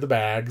wanders through the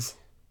bags.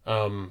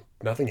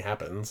 Nothing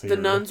happens. The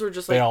nuns were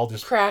just like all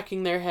just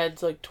cracking their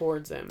heads like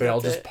towards him. They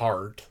all just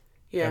part.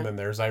 Yeah. And then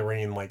there's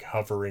Irene like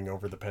hovering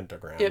over the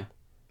pentagram. Yep.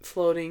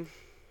 Floating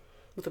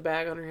with a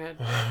bag on her head.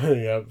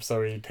 Yep.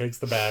 So he takes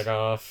the bag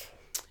off.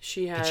 Did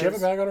she have a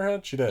bag on her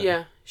head? She did.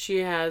 Yeah. She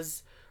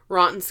has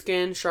rotten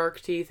skin, shark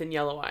teeth, and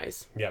yellow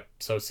eyes. Yep.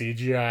 So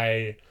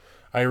CGI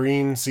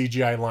Irene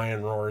CGI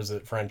lion roars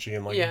at Frenchie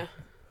and like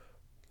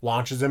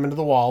launches him into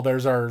the wall.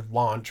 There's our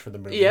launch for the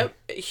movie.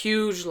 Yep.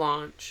 Huge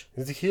launch.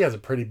 He has a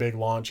pretty big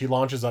launch. He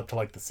launches up to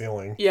like the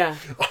ceiling. Yeah.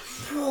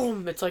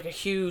 It's like a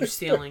huge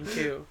ceiling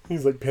too.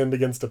 He's like pinned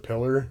against a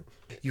pillar.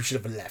 You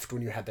should have left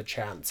when you had the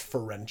chance,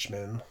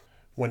 Frenchman.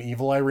 When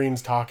evil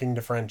Irene's talking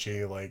to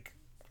Frenchie, like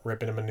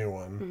ripping him a new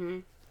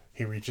one,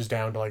 he reaches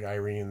down to like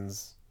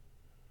Irene's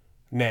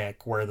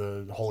neck where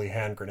the holy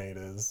hand grenade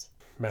is.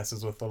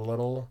 Messes with a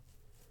little.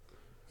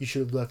 You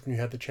should have left when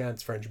you had the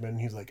chance, Frenchman.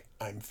 He's like,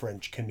 I'm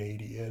French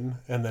Canadian,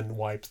 and then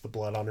wipes the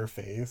blood on her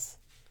face.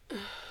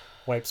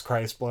 Wipes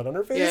Christ's blood on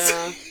her face.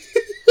 Yeah.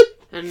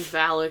 And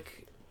Valak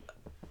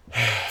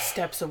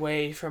steps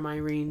away from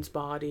Irene's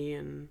body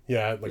and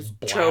like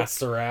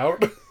blasts her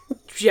out.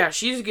 Yeah,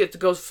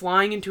 goes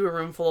flying into a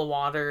room full of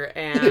water,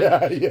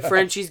 and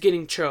Frenchie's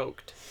getting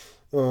choked.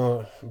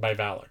 By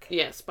Valak.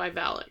 Yes, by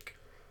Valak.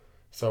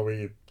 So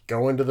we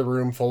go into the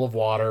room full of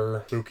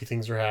water, spooky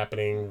things are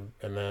happening,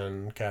 and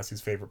then Cassie's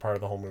favorite part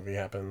of the whole movie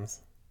happens.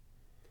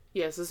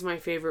 Yes, this is my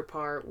favorite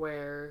part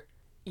where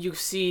you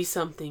see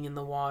something in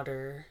the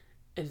water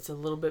and it's a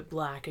little bit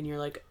black and you're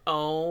like,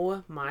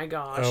 oh my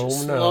gosh. Oh,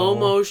 Slow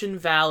motion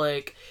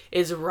Valak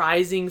is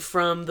rising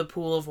from the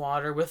pool of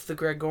water with the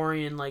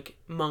Gregorian like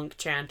monk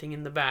chanting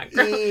in the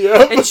background.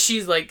 Yep. And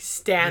she's like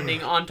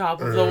standing on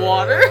top of the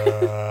water.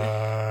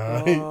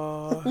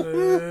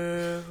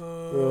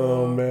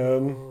 Oh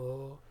man.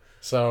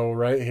 So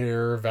right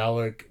here,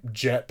 Valak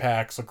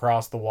jetpacks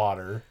across the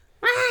water.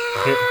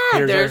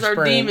 There's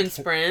our demon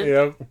sprint.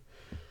 Yep.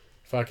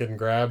 Fucking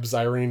grabs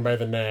Irene by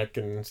the neck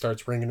and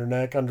starts wringing her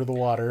neck under the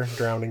water,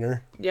 drowning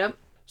her. Yep.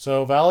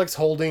 So Valak's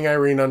holding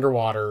Irene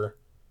underwater.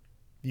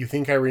 You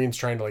think Irene's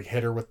trying to like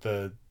hit her with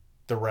the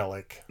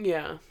relic.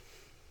 Yeah.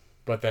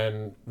 But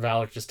then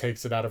Valak just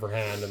takes it out of her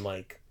hand and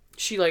like...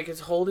 She like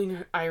is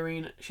holding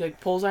Irene. She like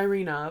pulls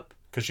Irene up.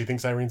 Because she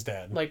thinks Irene's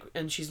dead. Like,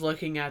 and she's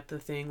looking at the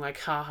thing like,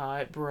 haha,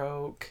 it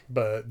broke.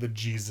 But the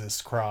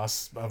Jesus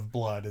cross of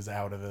blood is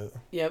out of it.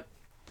 Yep.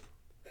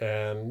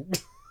 And...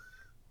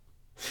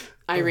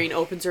 Irene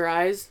opens her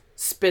eyes,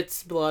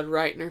 spits blood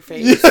right in her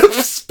face.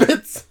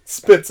 Yep,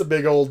 spits a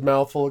big old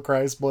mouthful of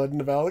Christ's blood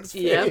into Valak's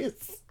face. Yep.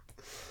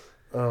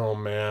 Oh,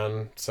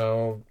 man.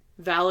 So...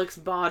 Valak's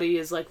body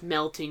is like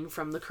melting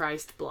from the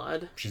Christ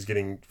blood. She's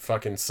getting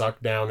fucking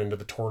sucked down into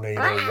the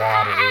tornado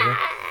water.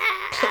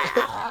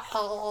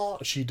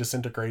 She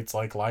disintegrates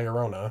like La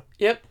Llorona.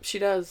 Yep, she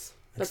does.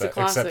 That's a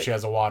classic. Except she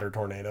has a water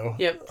tornado.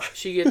 Yep,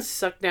 she gets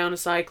sucked down a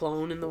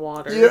cyclone in the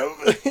water.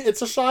 Yep,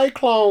 it's a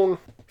cyclone.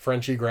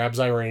 Frenchie grabs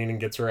Irene and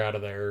gets her out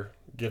of there.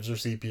 Gives her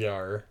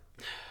CPR.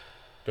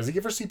 Does he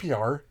give her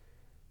CPR?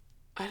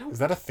 Is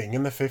that a thing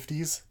in the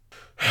 50s?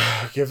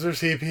 Gives her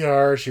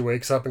CPR. She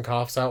wakes up and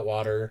coughs out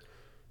water.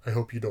 I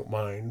hope you don't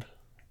mind.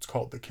 It's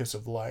called the kiss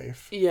of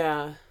life.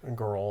 Yeah.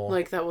 Girl.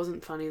 Like, that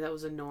wasn't funny. That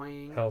was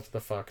annoying. Hell to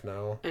the fuck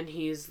no. And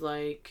he's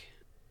like,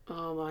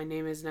 oh, my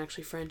name isn't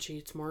actually Frenchie.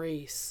 It's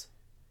Maurice.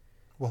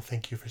 Well,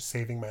 thank you for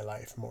saving my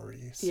life,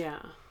 Maurice.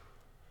 Yeah.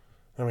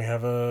 And we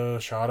have a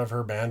shot of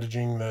her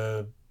bandaging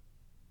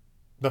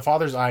the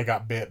father's eye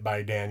got bit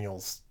by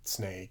Daniel's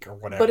snake or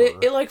whatever. But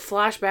it like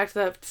flashed back to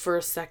that for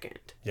a second.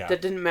 Yeah. That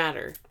didn't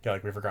matter. Yeah,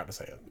 like we forgot to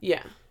say it.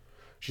 Yeah.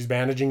 She's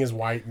bandaging his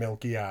white,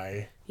 milky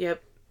eye.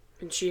 Yep.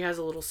 And she has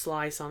a little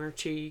slice on her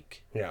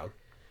cheek. Yeah.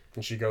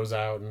 And she goes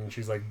out and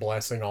she's like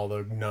blessing all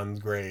the nuns'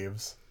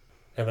 graves.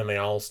 And then they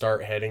all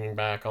start heading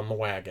back on the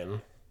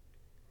wagon.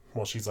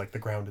 Well, she's like, the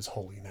ground is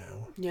holy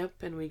now. Yep.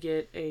 And we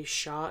get a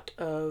shot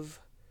of...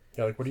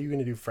 Yeah, like, what are you going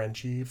to do,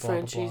 Frenchie? Blah,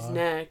 Frenchie's blah,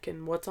 blah. neck.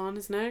 And what's on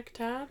his neck,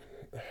 Tad?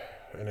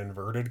 An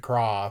inverted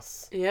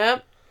cross.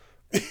 Yep.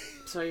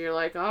 So you're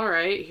like, all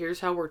right, here's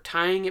how we're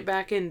tying it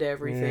back into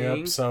everything.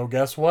 Yep, so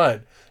guess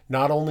what?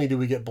 Not only do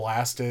we get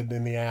blasted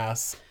in the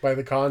ass by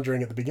the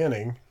Conjuring at the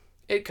beginning,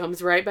 it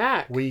comes right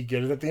back. we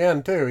get it at the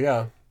end too,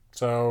 yeah.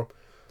 So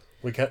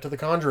we cut to the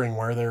Conjuring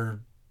where they're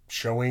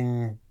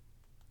showing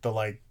the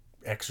like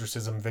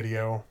exorcism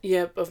video.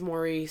 Yep, of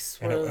Maurice.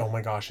 And oh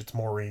my gosh, it's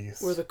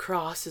Maurice. Where the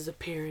cross is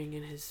appearing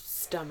in his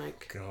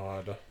stomach.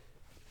 God.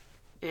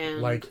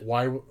 And like,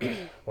 why...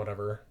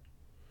 whatever.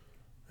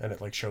 And it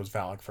like shows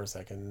Valak for a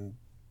second.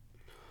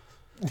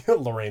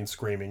 Lorraine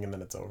screaming and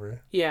then it's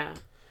over. Yeah.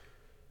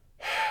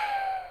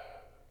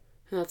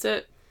 And that's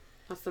it.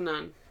 That's the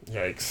nun.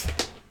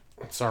 Yikes.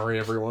 Sorry,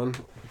 everyone.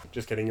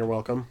 Just kidding, you're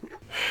welcome.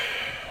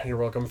 You're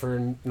welcome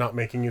for not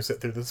making you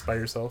sit through this by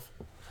yourself.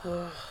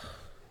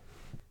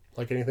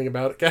 Like anything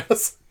about it,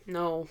 Cass?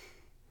 No.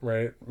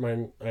 Right?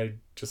 Mine, I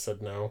just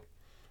said no.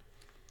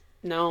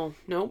 No.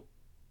 Nope.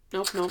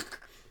 Nope.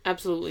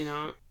 Absolutely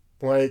not.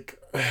 Like,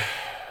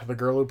 the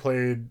girl who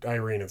played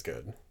Irene is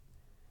good.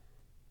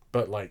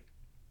 But, like,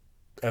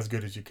 as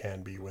good as you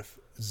can be with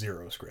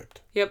zero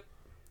script. Yep.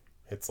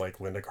 It's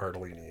like Linda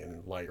Cardellini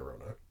and La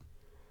Llorona.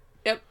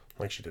 Yep.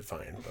 Like, she did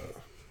fine, but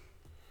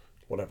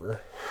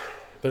whatever.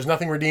 There's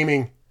nothing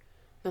redeeming.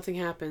 Nothing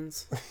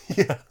happens.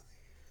 Yeah.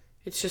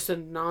 It's just a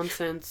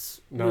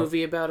nonsense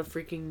movie about a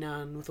freaking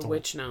nun with a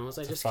witch nose.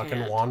 I just can't. It's a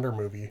fucking Wander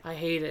movie. I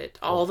hate it.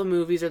 All the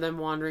movies are them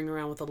wandering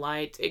around with a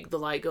light. The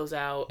light goes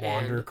out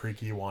Wander and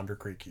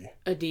creaky.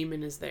 a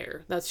demon is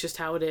there. That's just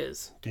how it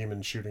is.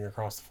 Demon shooting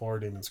across the floor,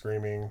 demon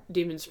screaming.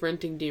 Demon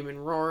sprinting, demon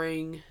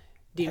roaring,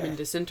 demon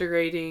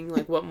disintegrating.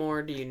 Like, what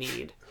more do you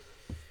need?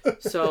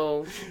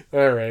 So,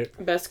 all right.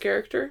 Best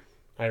character?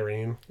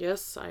 Irene.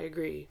 Yes, I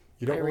agree.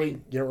 You don't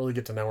really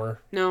get to know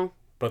her. No.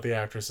 But the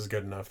actress is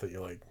good enough that you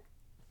like.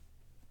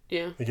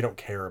 Yeah. Like, you don't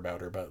care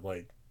about her, but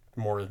like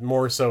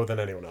more so than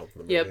anyone else in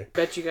the movie. Yep.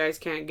 Bet you guys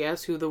can't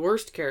guess who the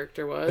worst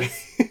character was.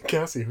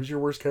 Cassie, who's your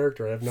worst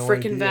character? I have no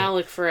idea. Frickin'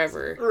 Valak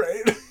forever.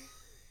 Right.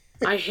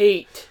 I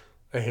hate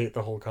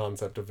the whole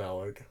concept of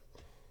Valak.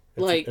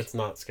 It's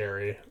not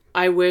scary.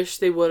 I wish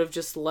they would have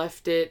just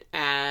left it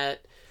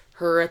at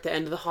her at the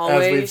end of the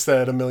hallway. As we've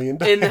said a million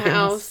times. In the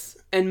house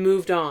and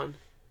moved on.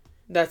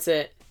 That's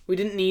it. We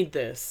didn't need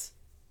this.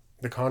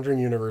 The Conjuring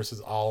universe is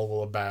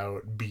all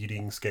about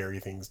beating scary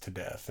things to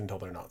death until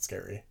they're not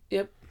scary.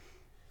 Yep.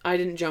 I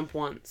didn't jump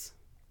once.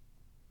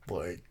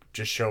 Like,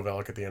 just show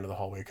Valak at the end of the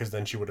hallway, because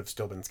then she would have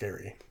still been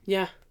scary.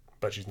 Yeah.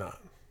 But she's not.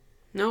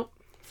 Nope.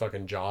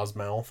 Fucking Jaws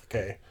mouth.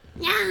 Okay.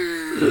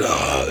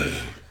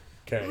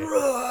 Okay.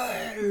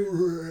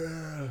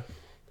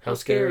 How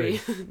scary.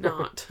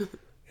 Not.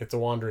 It's a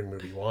wandering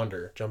movie.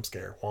 Wander. Jump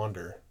scare.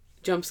 Wander.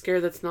 Jump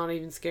scare that's not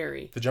even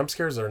scary. The jump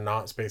scares are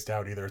not spaced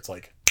out either. It's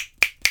like...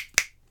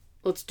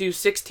 Let's do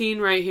 16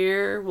 right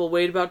here. We'll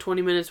wait about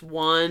 20 minutes,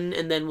 1,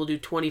 and then we'll do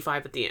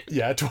 25 at the end.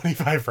 Yeah,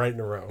 25 right in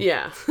a row.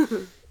 Yeah.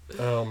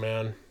 Oh,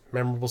 man.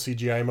 Memorable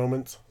CGI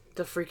moments.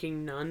 The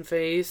freaking nun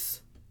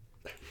face.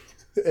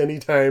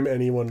 Anytime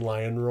anyone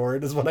lion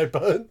roared is what I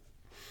put.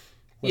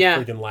 With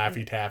freaking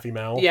Laffy Taffy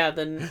mouth. Yeah,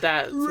 then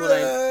that's what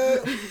I...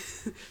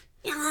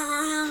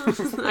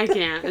 I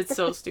can't. It's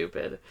so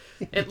stupid.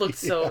 It looks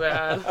so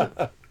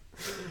bad.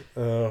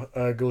 Oh,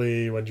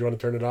 ugly. When do you want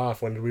to turn it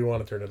off? When did we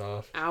want to turn it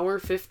off? Hour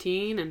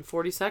 15 and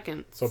 40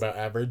 seconds. So about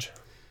average?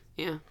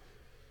 Yeah.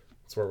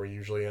 That's where we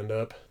usually end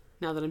up.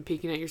 Now that I'm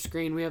peeking at your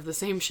screen, we have the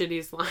same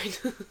shittiest line.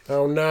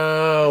 Oh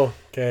no.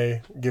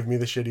 Okay, give me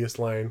the shittiest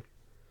line.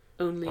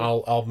 Only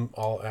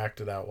I'll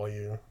act it out while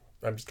you...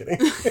 I'm just kidding.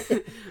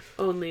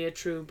 Only a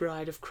true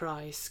bride of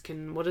Christ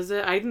can... What is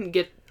it? I didn't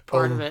get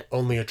part of it.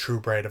 Only a true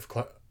bride of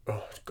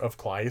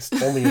Christ.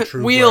 Only a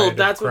true Wheeled, bride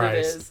that's of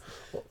Christ.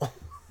 what it is.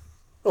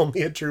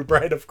 Only a true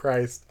bride of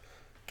Christ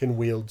can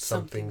wield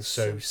something Something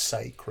so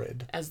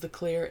sacred. As the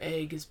clear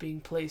egg is being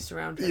placed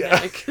around her Yeah,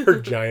 neck. her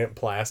giant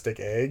plastic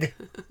egg.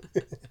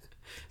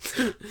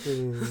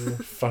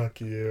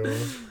 Fuck you.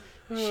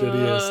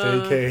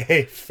 Shittiest,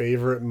 aka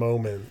favorite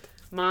moment.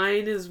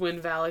 Mine is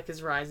when Valak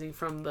is rising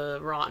from the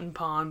rotten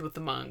pond with the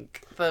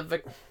monk.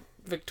 The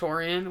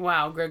Victorian,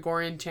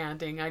 Gregorian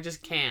chanting. I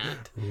just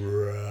can't.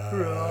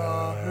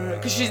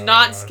 Because she's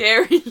not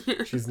scary.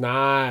 She's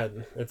not.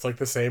 It's like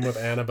the same with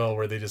Annabelle,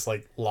 where they just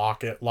like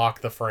lock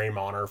the frame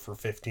on her for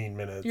 15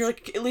 minutes. You're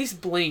like, at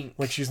least blink.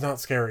 Like, she's not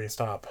scary.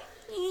 Stop.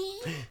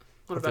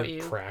 What With about her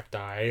you? cracked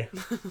eye.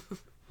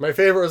 My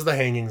favorite was the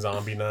hanging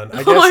zombie nun.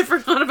 I I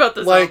forgot about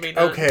the zombie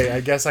nun. Okay, I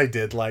guess I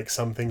did like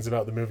some things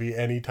about the movie.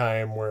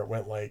 Anytime where it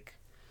went like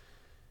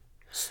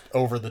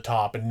over the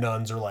top and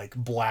nuns are like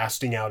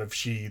blasting out of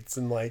sheets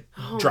and like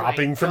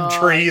dropping from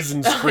trees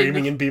and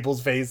screaming in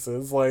people's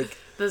faces. Like,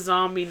 the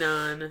zombie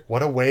nun.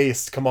 what a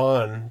waste. Come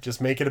on.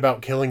 Just make it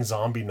about killing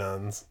zombie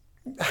nuns.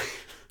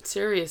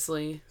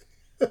 Seriously.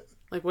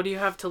 Like, what do you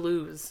have to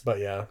lose? But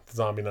yeah, the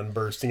zombie nun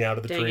bursting out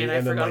of the Dang tree it, I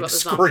and then forgot like about the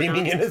zombie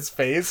screaming nun. in his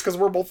face because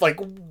we're both like,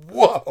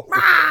 whoa.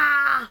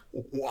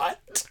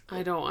 What?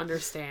 I don't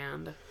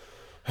understand.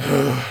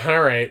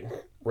 All right.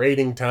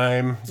 Rating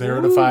time.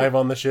 0 to 5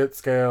 on the shit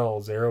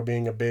scale. 0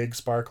 being a big,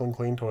 sparkling,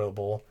 clean toilet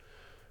bowl.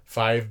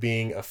 5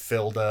 being a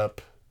filled up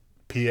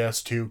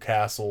PS2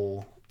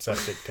 castle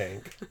septic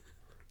tank.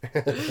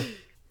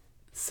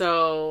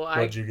 So,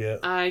 What'd you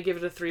get? I give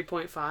it a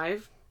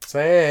 3.5.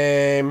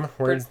 Same.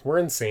 We're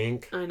in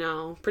sync. I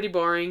know. Pretty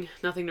boring.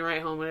 Nothing to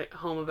write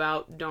home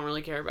about. Don't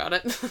really care about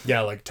it.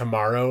 Yeah, like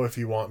tomorrow, if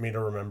you want me to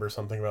remember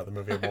something about the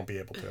movie, I won't be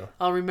able to.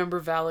 I'll remember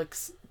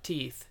Valak's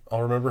teeth.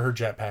 I'll remember her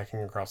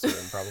jetpacking across the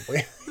room,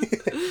 probably.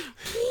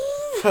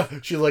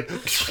 She's like...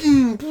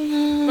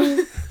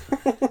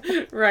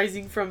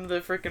 Rising from the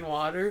freaking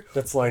water.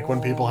 That's like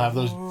when people have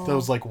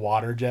those like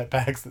water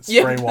jetpacks that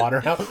spray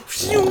water out.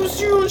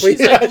 She's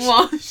like,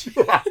 wash.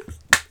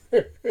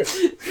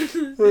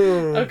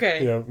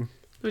 Okay. Yep.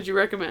 Would you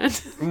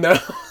recommend?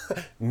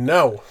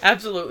 No.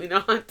 Absolutely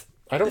not.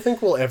 I don't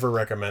think we'll ever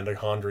recommend a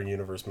Conjuring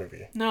Universe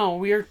movie. No,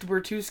 we're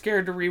too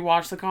scared to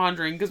rewatch The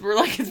Conjuring because we're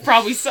like, it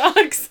probably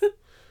sucks.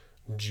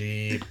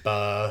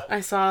 Jeeba.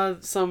 I saw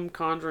some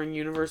Conjuring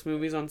Universe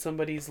movies on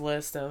somebody's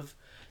list of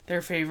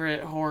their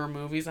favorite horror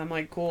movies. I'm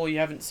like, cool, you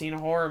haven't seen a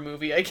horror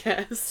movie, I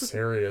guess.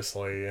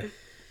 Seriously.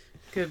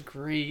 Good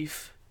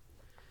grief.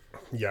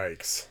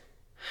 Yikes.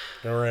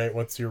 Alright,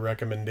 what's your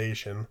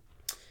recommendation?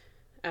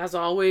 As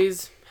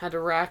always, had to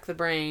rack the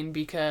brain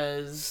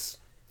because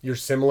Your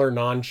similar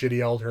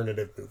non-shitty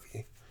alternative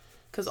movie.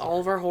 all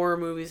of our horror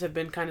movies have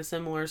been kind of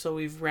similar, so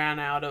we've ran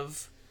out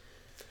of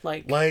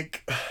Like...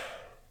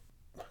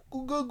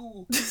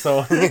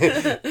 So,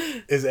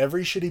 is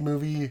every shitty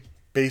movie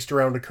based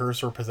around a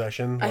curse or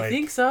possession? I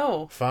think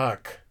so.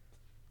 Fuck.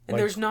 And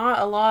there's not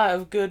a lot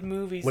of good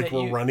movies Like,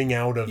 we're running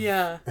out of...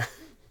 Yeah.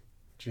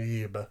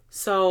 Jeeb.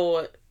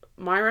 So,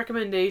 my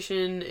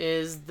recommendation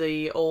is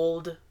the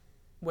old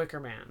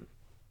Wicker Man.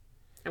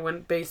 I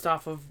went based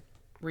off of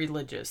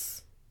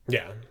religious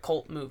Yeah.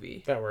 cult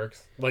movie. That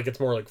works. Like, it's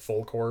more like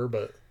folk horror,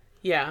 but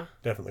Yeah.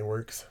 definitely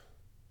works.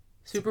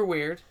 Super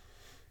weird.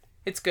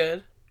 It's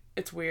good.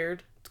 It's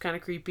weird. It's kind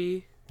of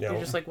creepy. Yeah. You're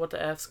just like, what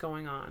the F's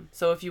going on?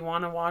 So if you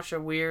want to watch a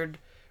weird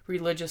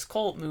religious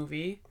cult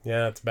movie,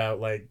 Yeah, it's about,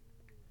 like,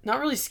 not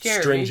really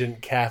scary.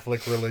 stringent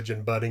Catholic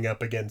religion butting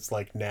up against,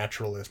 like,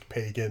 naturalist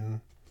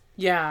pagan.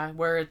 Yeah,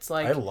 where it's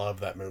like I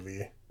love that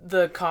movie.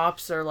 the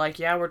cops are like,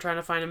 yeah, we're trying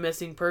to find a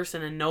missing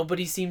person, and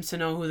nobody seems to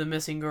know who the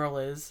missing girl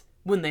is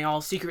when they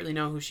all secretly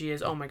know who she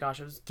is. Oh my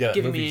gosh, it was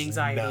giving me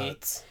anxiety.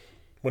 Nuts.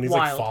 When he's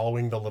Wild. like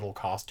following the little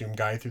costume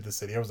guy through the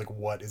city, I was like,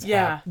 what is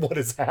what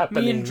is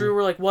happening? Me and Drew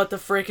were like, what the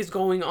frick is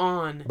going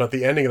on? But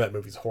the ending of that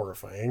movie's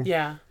horrifying.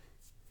 Yeah.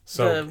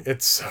 So The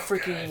it's so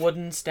freaking good.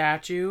 wooden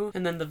statue,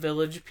 and then the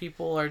village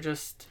people are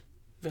just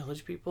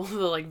village people.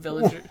 The like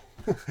villager.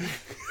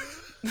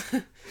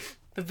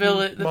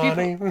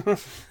 the people,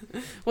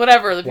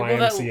 whatever, the people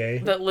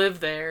YMCA. that live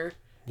there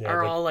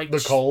are all like the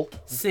cult.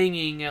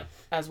 singing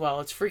as well.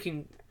 It's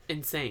freaking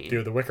insane.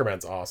 Dude, the Wicker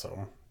Man's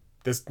awesome.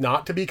 This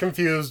not to be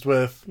confused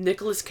with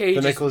Nicolas Cage.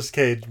 the Nicolas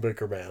Cage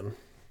Wicker Man,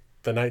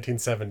 the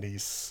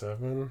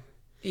 1977.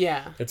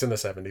 Yeah. It's in the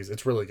 70s.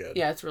 It's really good.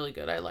 Yeah, it's really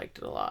good. I liked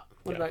it a lot.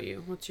 What about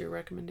you? What's your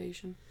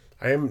recommendation?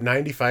 I am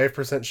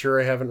 95%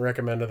 sure I haven't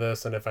recommended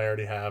this, and if I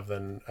already have,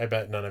 then I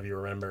bet none of you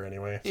remember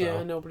anyway. So.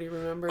 Yeah, nobody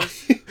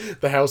remembers.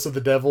 The House of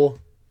the Devil.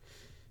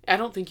 I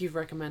don't think you've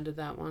recommended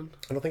that one.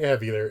 I don't think I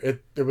have either.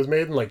 It was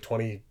made in like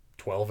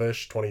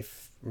 2012-ish,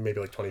 maybe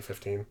like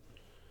 2015.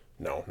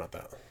 No, not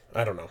that.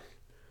 I don't know.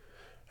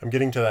 I'm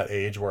getting to that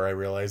age where I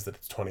realize that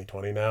it's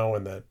 2020 now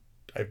and that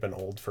I've been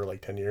old for like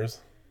 10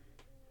 years.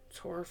 It's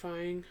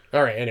horrifying.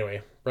 All right,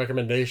 anyway.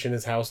 Recommendation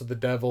is House of the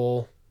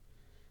Devil.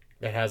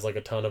 It has like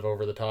a ton of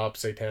over-the-top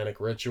satanic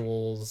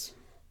rituals,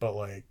 but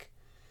like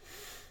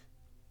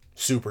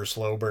super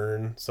slow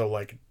burn. So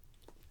like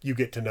you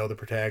get to know the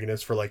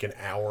protagonist for like an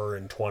hour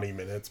and 20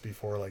 minutes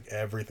before like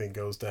everything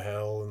goes to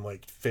hell in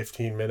like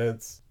 15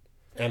 minutes.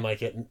 And,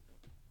 like,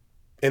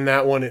 in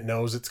that one, it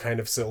knows it's kind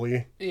of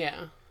silly.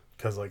 Yeah.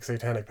 Because, like,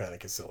 Satanic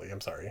Panic is silly.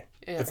 I'm sorry.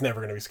 Yeah. It's never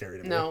going to be scary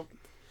to me. No,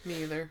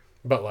 me either.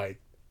 But, like,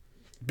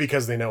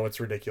 because they know it's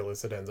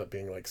ridiculous, it ends up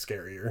being, like,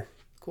 scarier.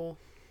 Cool.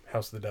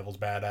 House of the Devil's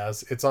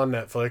Badass. It's on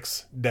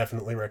Netflix.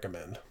 Definitely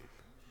recommend.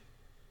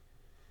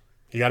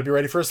 You got to be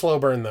ready for a slow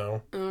burn,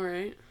 though. All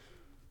right.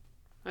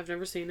 I've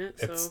never seen it,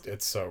 so...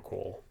 It's so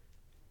cool.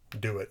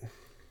 Do it.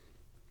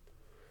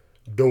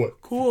 Do it.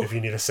 Cool. If you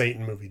need a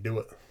Satan movie, do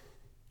it.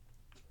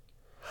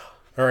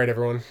 All right,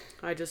 everyone.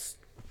 I just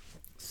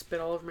spit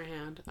all over my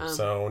hand.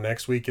 So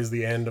next week is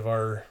the end of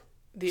our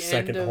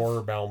second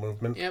horror bowel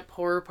movement. Yep,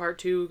 horror part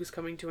 2 is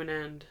coming to an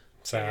end.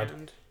 Sad.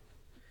 And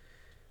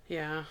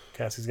yeah.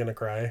 Cassie's gonna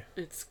cry.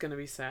 It's gonna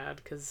be sad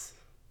because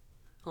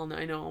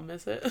I know I'll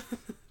miss it.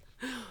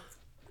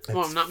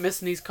 Well, I'm not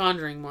missing these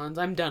Conjuring ones.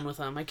 I'm done with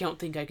them. I don't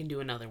think I can do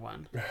another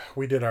one.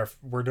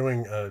 We're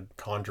doing a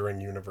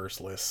Conjuring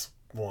Universalist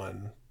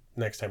one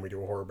next time we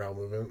do a horror bowel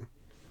movement.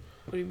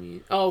 What do you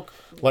mean? Oh,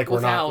 like we're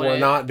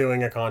not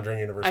doing a Conjuring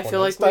Universe. I feel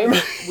like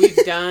we've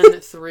done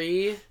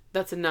 3.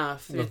 That's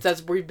enough.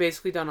 We've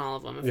basically done all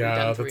of them. If we've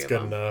done 3 that's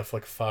good enough.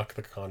 Like fuck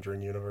the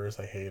Conjuring universe.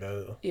 I hate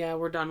it. Yeah,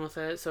 we're done with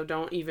it. So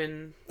don't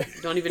even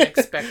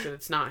expect it.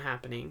 It's not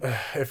happening.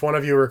 If one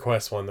of you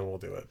requests one, then we'll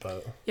do it.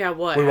 But yeah,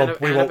 what?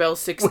 Annabelle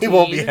 16. We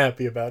won't be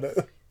happy about it.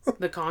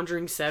 The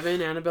Conjuring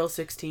 7, Annabelle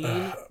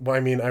 16. Well, I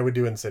mean, I would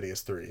do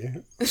Insidious 3.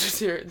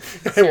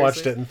 Seriously. I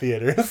watched it in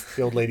theaters.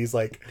 The old lady's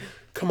like,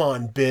 "Come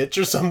on, bitch,"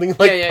 or something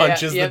like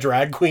punches the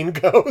drag queen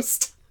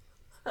ghost.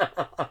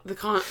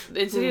 The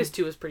Insidious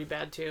 2 is pretty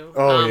bad too.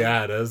 Oh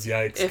yeah, it is.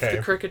 Yikes. If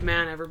the Crooked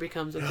Man ever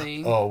becomes a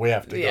thing. Oh, we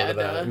have to go to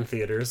that in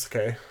theaters.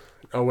 Okay.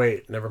 Oh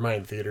wait, never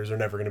mind. Theaters are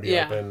never going to be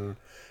open,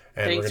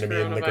 and we're going to be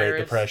in the Great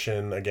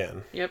Depression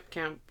again. Yep.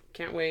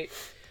 Can't wait.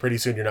 Pretty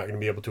soon, you're not going to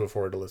be able to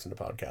afford to listen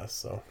to podcasts.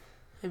 So.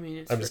 I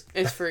mean,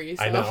 it's free.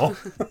 So. I know.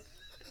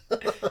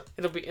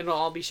 It'll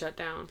all be shut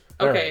down.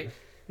 Okay. Right.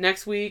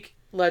 Next week,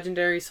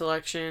 Legendary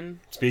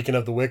Selection. Speaking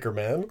of the Wicker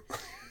Man.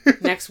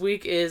 Next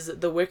week is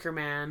The Wicker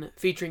Man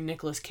featuring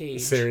Nicolas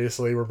Cage.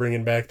 Seriously, we're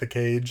bringing back the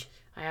Cage.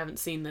 I haven't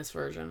seen this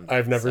version.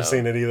 I've never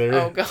seen it either.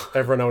 Oh god.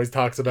 Everyone always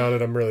talks about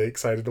it. I'm really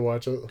excited to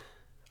watch it.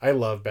 I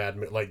love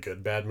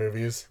good bad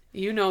movies.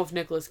 You know if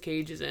Nicolas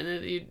Cage is in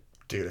it,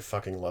 Dude, I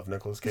fucking love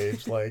Nicolas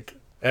Cage. Like,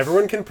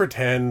 everyone can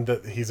pretend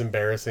that he's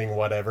embarrassing,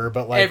 whatever,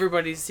 but like...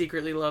 Everybody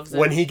secretly loves him.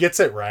 When he gets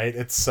it right,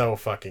 it's so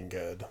fucking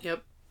good.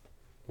 Yep.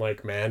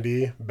 Like,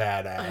 Mandy,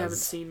 badass. I haven't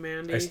seen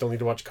Mandy. I still need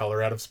to watch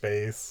Color Out of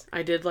Space.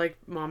 I did like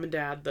Mom and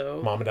Dad,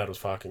 though. Mom and Dad was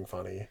fucking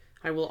funny.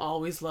 I will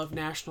always love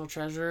National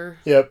Treasure.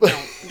 Yep.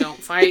 Don't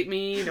fight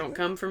me. Don't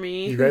come for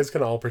me. You guys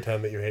can all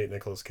pretend that you hate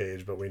Nicolas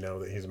Cage, but we know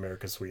that he's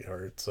America's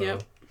sweetheart, so...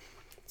 Yep.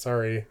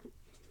 Sorry.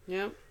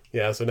 Yep.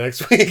 Yeah, so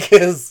next week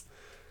is...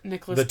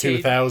 Nicolas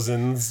Cage.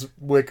 2000s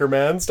Wicker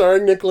Man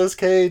starring Nicolas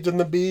Cage and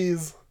the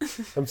Bees.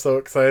 I'm so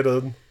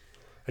excited.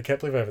 I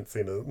can't believe I haven't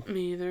seen it.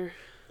 Me either.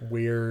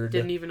 Weird.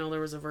 Didn't even know there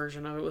was a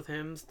version of it with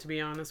him, to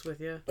be honest with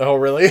you. Oh,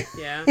 really?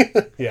 Yeah.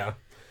 Yeah.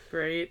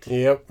 Great.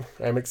 Yep.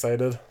 I'm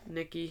excited.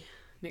 Nick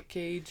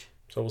Cage.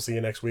 So we'll see you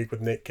next week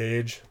with Nick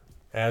Cage.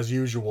 As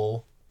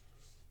usual.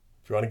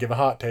 If you want to give a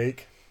hot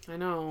take. I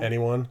know.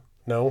 Anyone?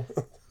 No?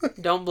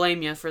 Don't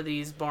blame you for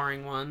these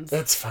boring ones.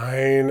 That's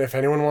fine. If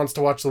anyone wants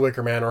to watch The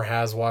Wicker Man or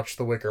has watched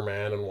The Wicker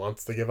Man and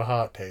wants to give a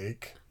hot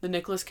take. The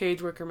Nicolas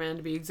Cage Wicker Man,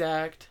 to be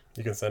exact.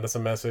 You can send us a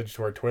message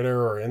to our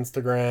Twitter or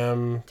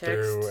Instagram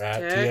through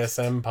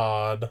 @TSM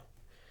Pod.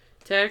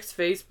 Text,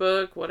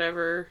 Facebook,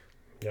 whatever.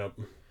 Yep.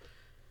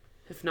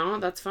 If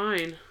not, that's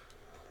fine.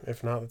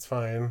 If not, that's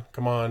fine.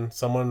 Come on,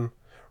 someone.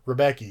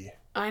 Rebecca.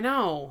 I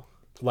know.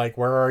 Like,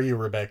 where are you,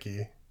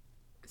 Rebecca?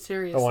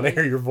 Seriously. I want to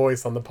hear your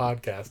voice on the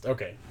podcast.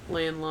 Okay.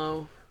 Laying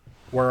low.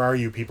 Where are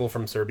you, people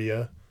from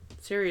Serbia?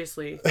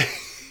 Seriously.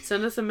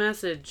 Send us a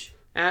message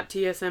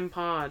 @TSM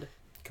Pod.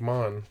 Come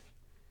on.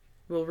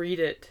 We'll read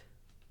it.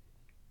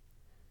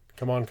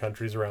 Come on,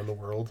 countries around the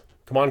world.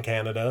 Come on,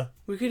 Canada.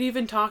 We could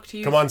even talk to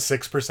you. Come on,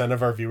 6%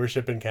 of our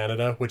viewership in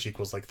Canada, which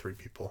equals like 3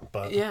 people.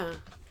 But yeah.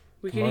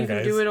 We could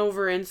even do it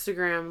over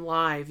Instagram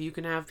Live. You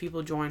can have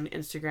people join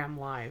Instagram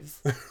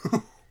Lives.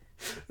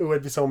 It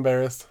would be so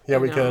embarrassed. Yeah,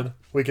 we could.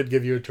 We could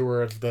give you a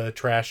tour of the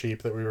trash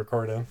heap that we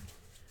record in.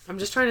 I'm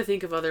just trying to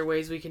think of other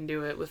ways we can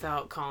do it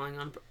without calling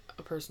on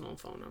a personal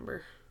phone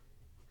number.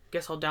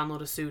 Guess I'll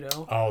download a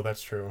pseudo. Oh,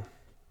 that's true.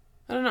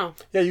 I don't know.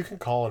 Yeah, you can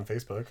call on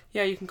Facebook.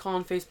 Yeah, you can call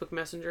on Facebook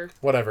Messenger.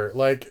 Whatever.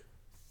 Like,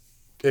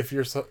 if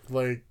you're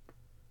like,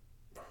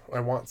 I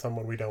want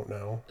someone we don't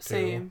know.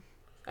 Same.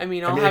 I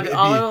mean,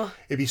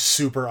 it'd be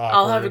super awkward.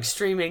 I'll have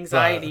extreme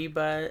anxiety,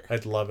 but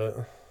I'd love it.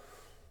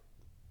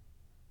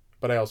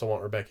 But I also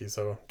want Rebecca,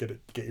 so get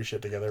your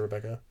shit together,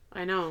 Rebecca.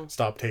 I know.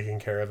 Stop taking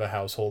care of a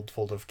household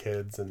full of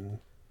kids and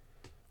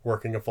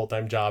working a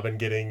full-time job and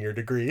getting your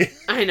degree.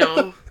 I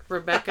know.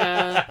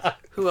 Rebecca,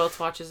 who else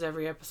watches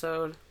every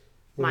episode?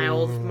 My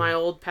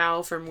old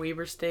pal from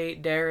Weber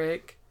State,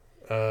 Derek.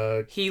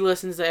 He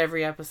listens to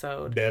every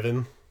episode.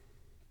 Devin.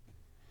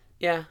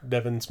 Yeah.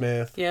 Devin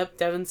Smith. Yep,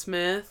 Devin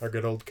Smith. Our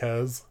good old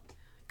cuz.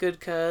 Good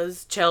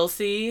cuz.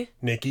 Chelsea.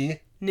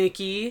 Nikki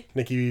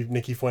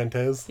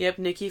Fuentes. Yep,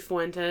 Nikki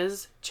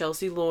Fuentes.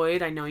 Chelsea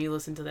Lloyd. I know you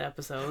listen to the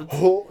episodes.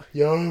 Oh,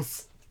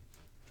 yes.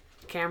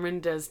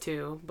 Cameron does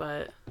too,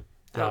 but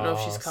I don't know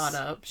if she's caught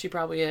up. She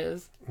probably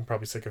is. I'm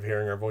probably sick of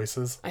hearing our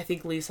voices. I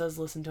think Lisa's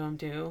listened to him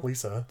too.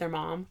 Lisa? Their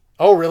mom.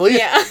 Oh, really?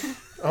 Yeah.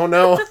 Oh,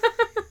 no.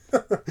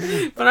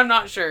 But I'm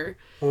not sure.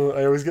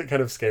 I always get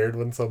kind of scared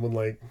when someone,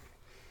 like,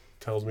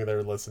 tells me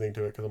they're listening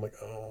to it, because I'm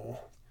like, oh.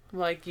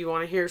 Like, you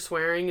want to hear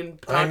swearing and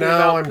I talking know,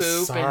 about I'm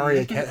poop.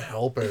 sorry, I can't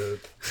help it.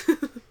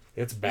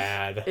 It's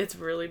bad. It's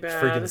really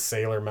bad. Freaking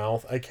sailor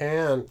mouth. I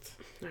can't.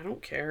 I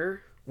don't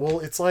care. Well,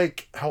 it's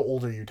like, how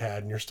old are you,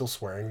 Tad, and you're still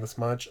swearing this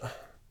much?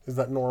 Is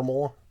that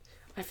normal?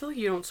 I feel like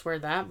you don't swear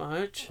that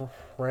much.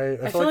 Right?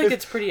 I feel like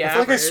it's pretty average.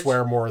 I feel like I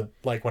swear more,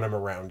 like, when I'm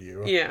around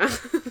you. Yeah.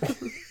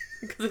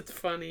 Because it's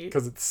funny.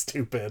 Because it's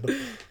stupid.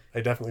 I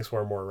definitely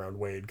swear more around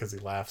Wade because he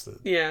laughs at.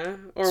 Yeah.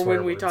 Or swear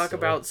when we words, talk so.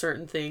 about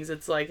certain things,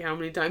 it's like, how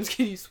many times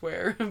can you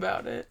swear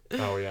about it?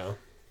 Oh, yeah.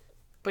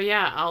 But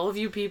yeah, all of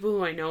you people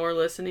who I know are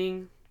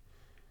listening,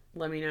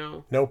 let me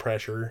know. No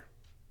pressure,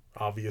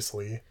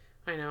 obviously.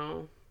 I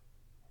know.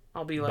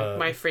 I'll be like, But...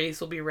 my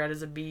face will be red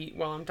as a beet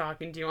while I'm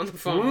talking to you on the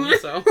phone,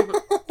 so.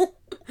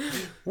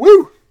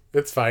 Woo!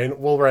 It's fine.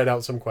 We'll write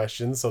out some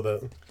questions so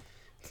that...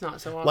 It's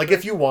not so awkward. Like,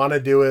 if you want to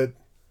do it,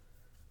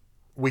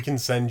 we can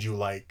send you,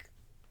 like...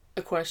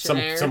 A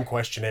questionnaire. Some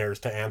questionnaires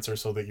to answer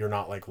so that you're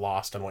not, like,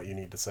 lost on what you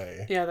need to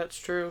say. Yeah, that's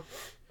true.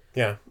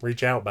 Yeah,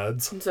 reach out,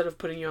 buds. Instead of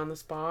putting you on the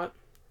spot.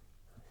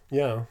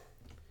 Yeah.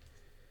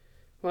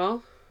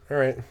 Well. All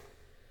right.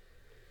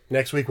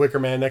 Next week, Wicker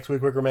Man.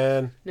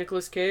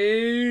 Nicolas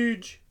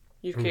Cage.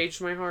 You've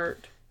caged my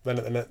heart.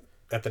 Then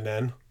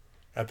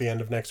at the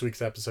end of next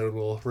week's episode,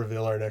 we'll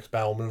reveal our next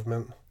bowel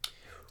movement.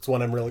 It's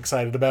one I'm real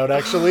excited about,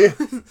 actually.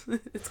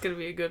 It's going to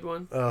be a good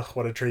one. Ugh,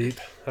 what a treat.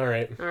 All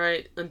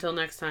right. Until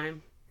next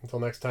time. Until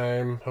next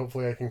time,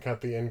 hopefully I can cut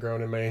the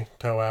ingrown in my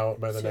toe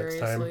out by the Seriously?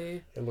 next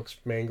time. It looks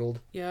mangled.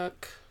 Yuck.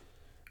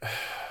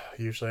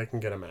 Usually I can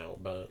get them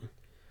out, but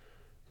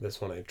this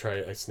one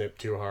I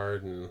snipped too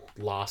hard and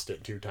lost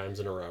it 2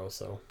 times in a row,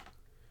 so...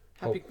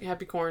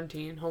 Happy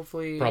quarantine.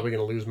 Hopefully... Probably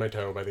going to lose my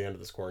toe by the end of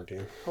this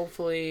quarantine.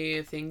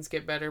 Hopefully things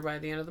get better by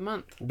the end of the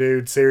month.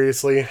 Dude,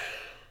 seriously.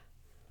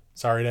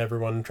 Sorry to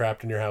everyone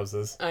trapped in your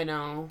houses. I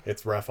know.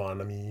 It's rough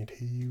on me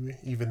too,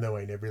 even though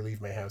I never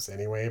leave my house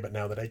anyway, but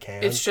now that I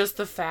can... It's just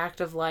the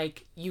fact of,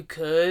 like, you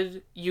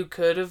could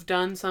have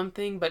done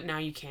something, but now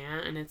you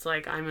can't, and it's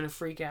like, I'm gonna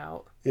freak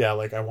out. Yeah,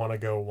 like, I want to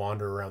go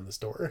wander around the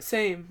store.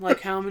 Same. Like,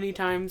 how many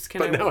times can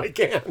but now I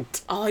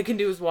can't. All I can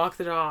do is walk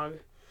the dog.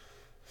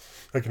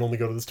 I can only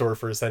go to the store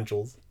for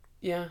essentials.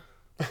 Yeah.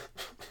 I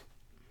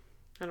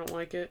don't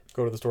like it.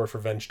 Go to the store for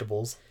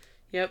vegetables.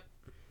 Yep.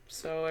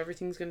 So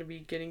everything's going to be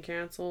getting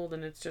canceled,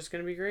 and it's just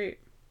going to be great.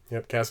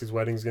 Yep, Cassie's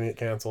wedding's going to get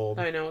canceled.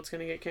 I know it's going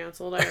to get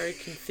canceled. I already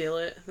can feel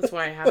it. That's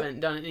why I haven't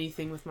done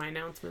anything with my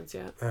announcements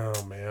yet.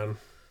 Oh, man.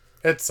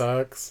 It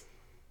sucks.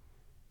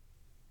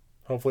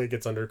 Hopefully it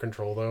gets under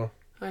control, though.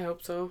 I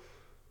hope so.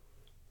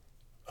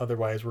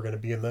 Otherwise, we're going to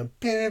be in the...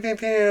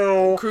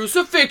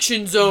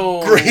 Crucifixion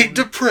zone! Great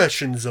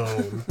Depression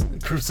zone!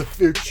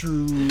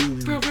 Crucifixion!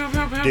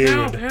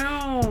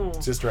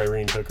 Dude, Sister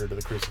Irene took her to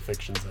the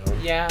crucifixion zone.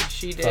 Yeah,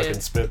 she did.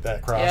 Fucking spit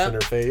that cross in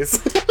her face.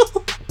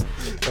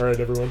 Alright,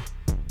 everyone.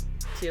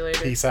 See you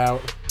later. Peace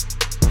out.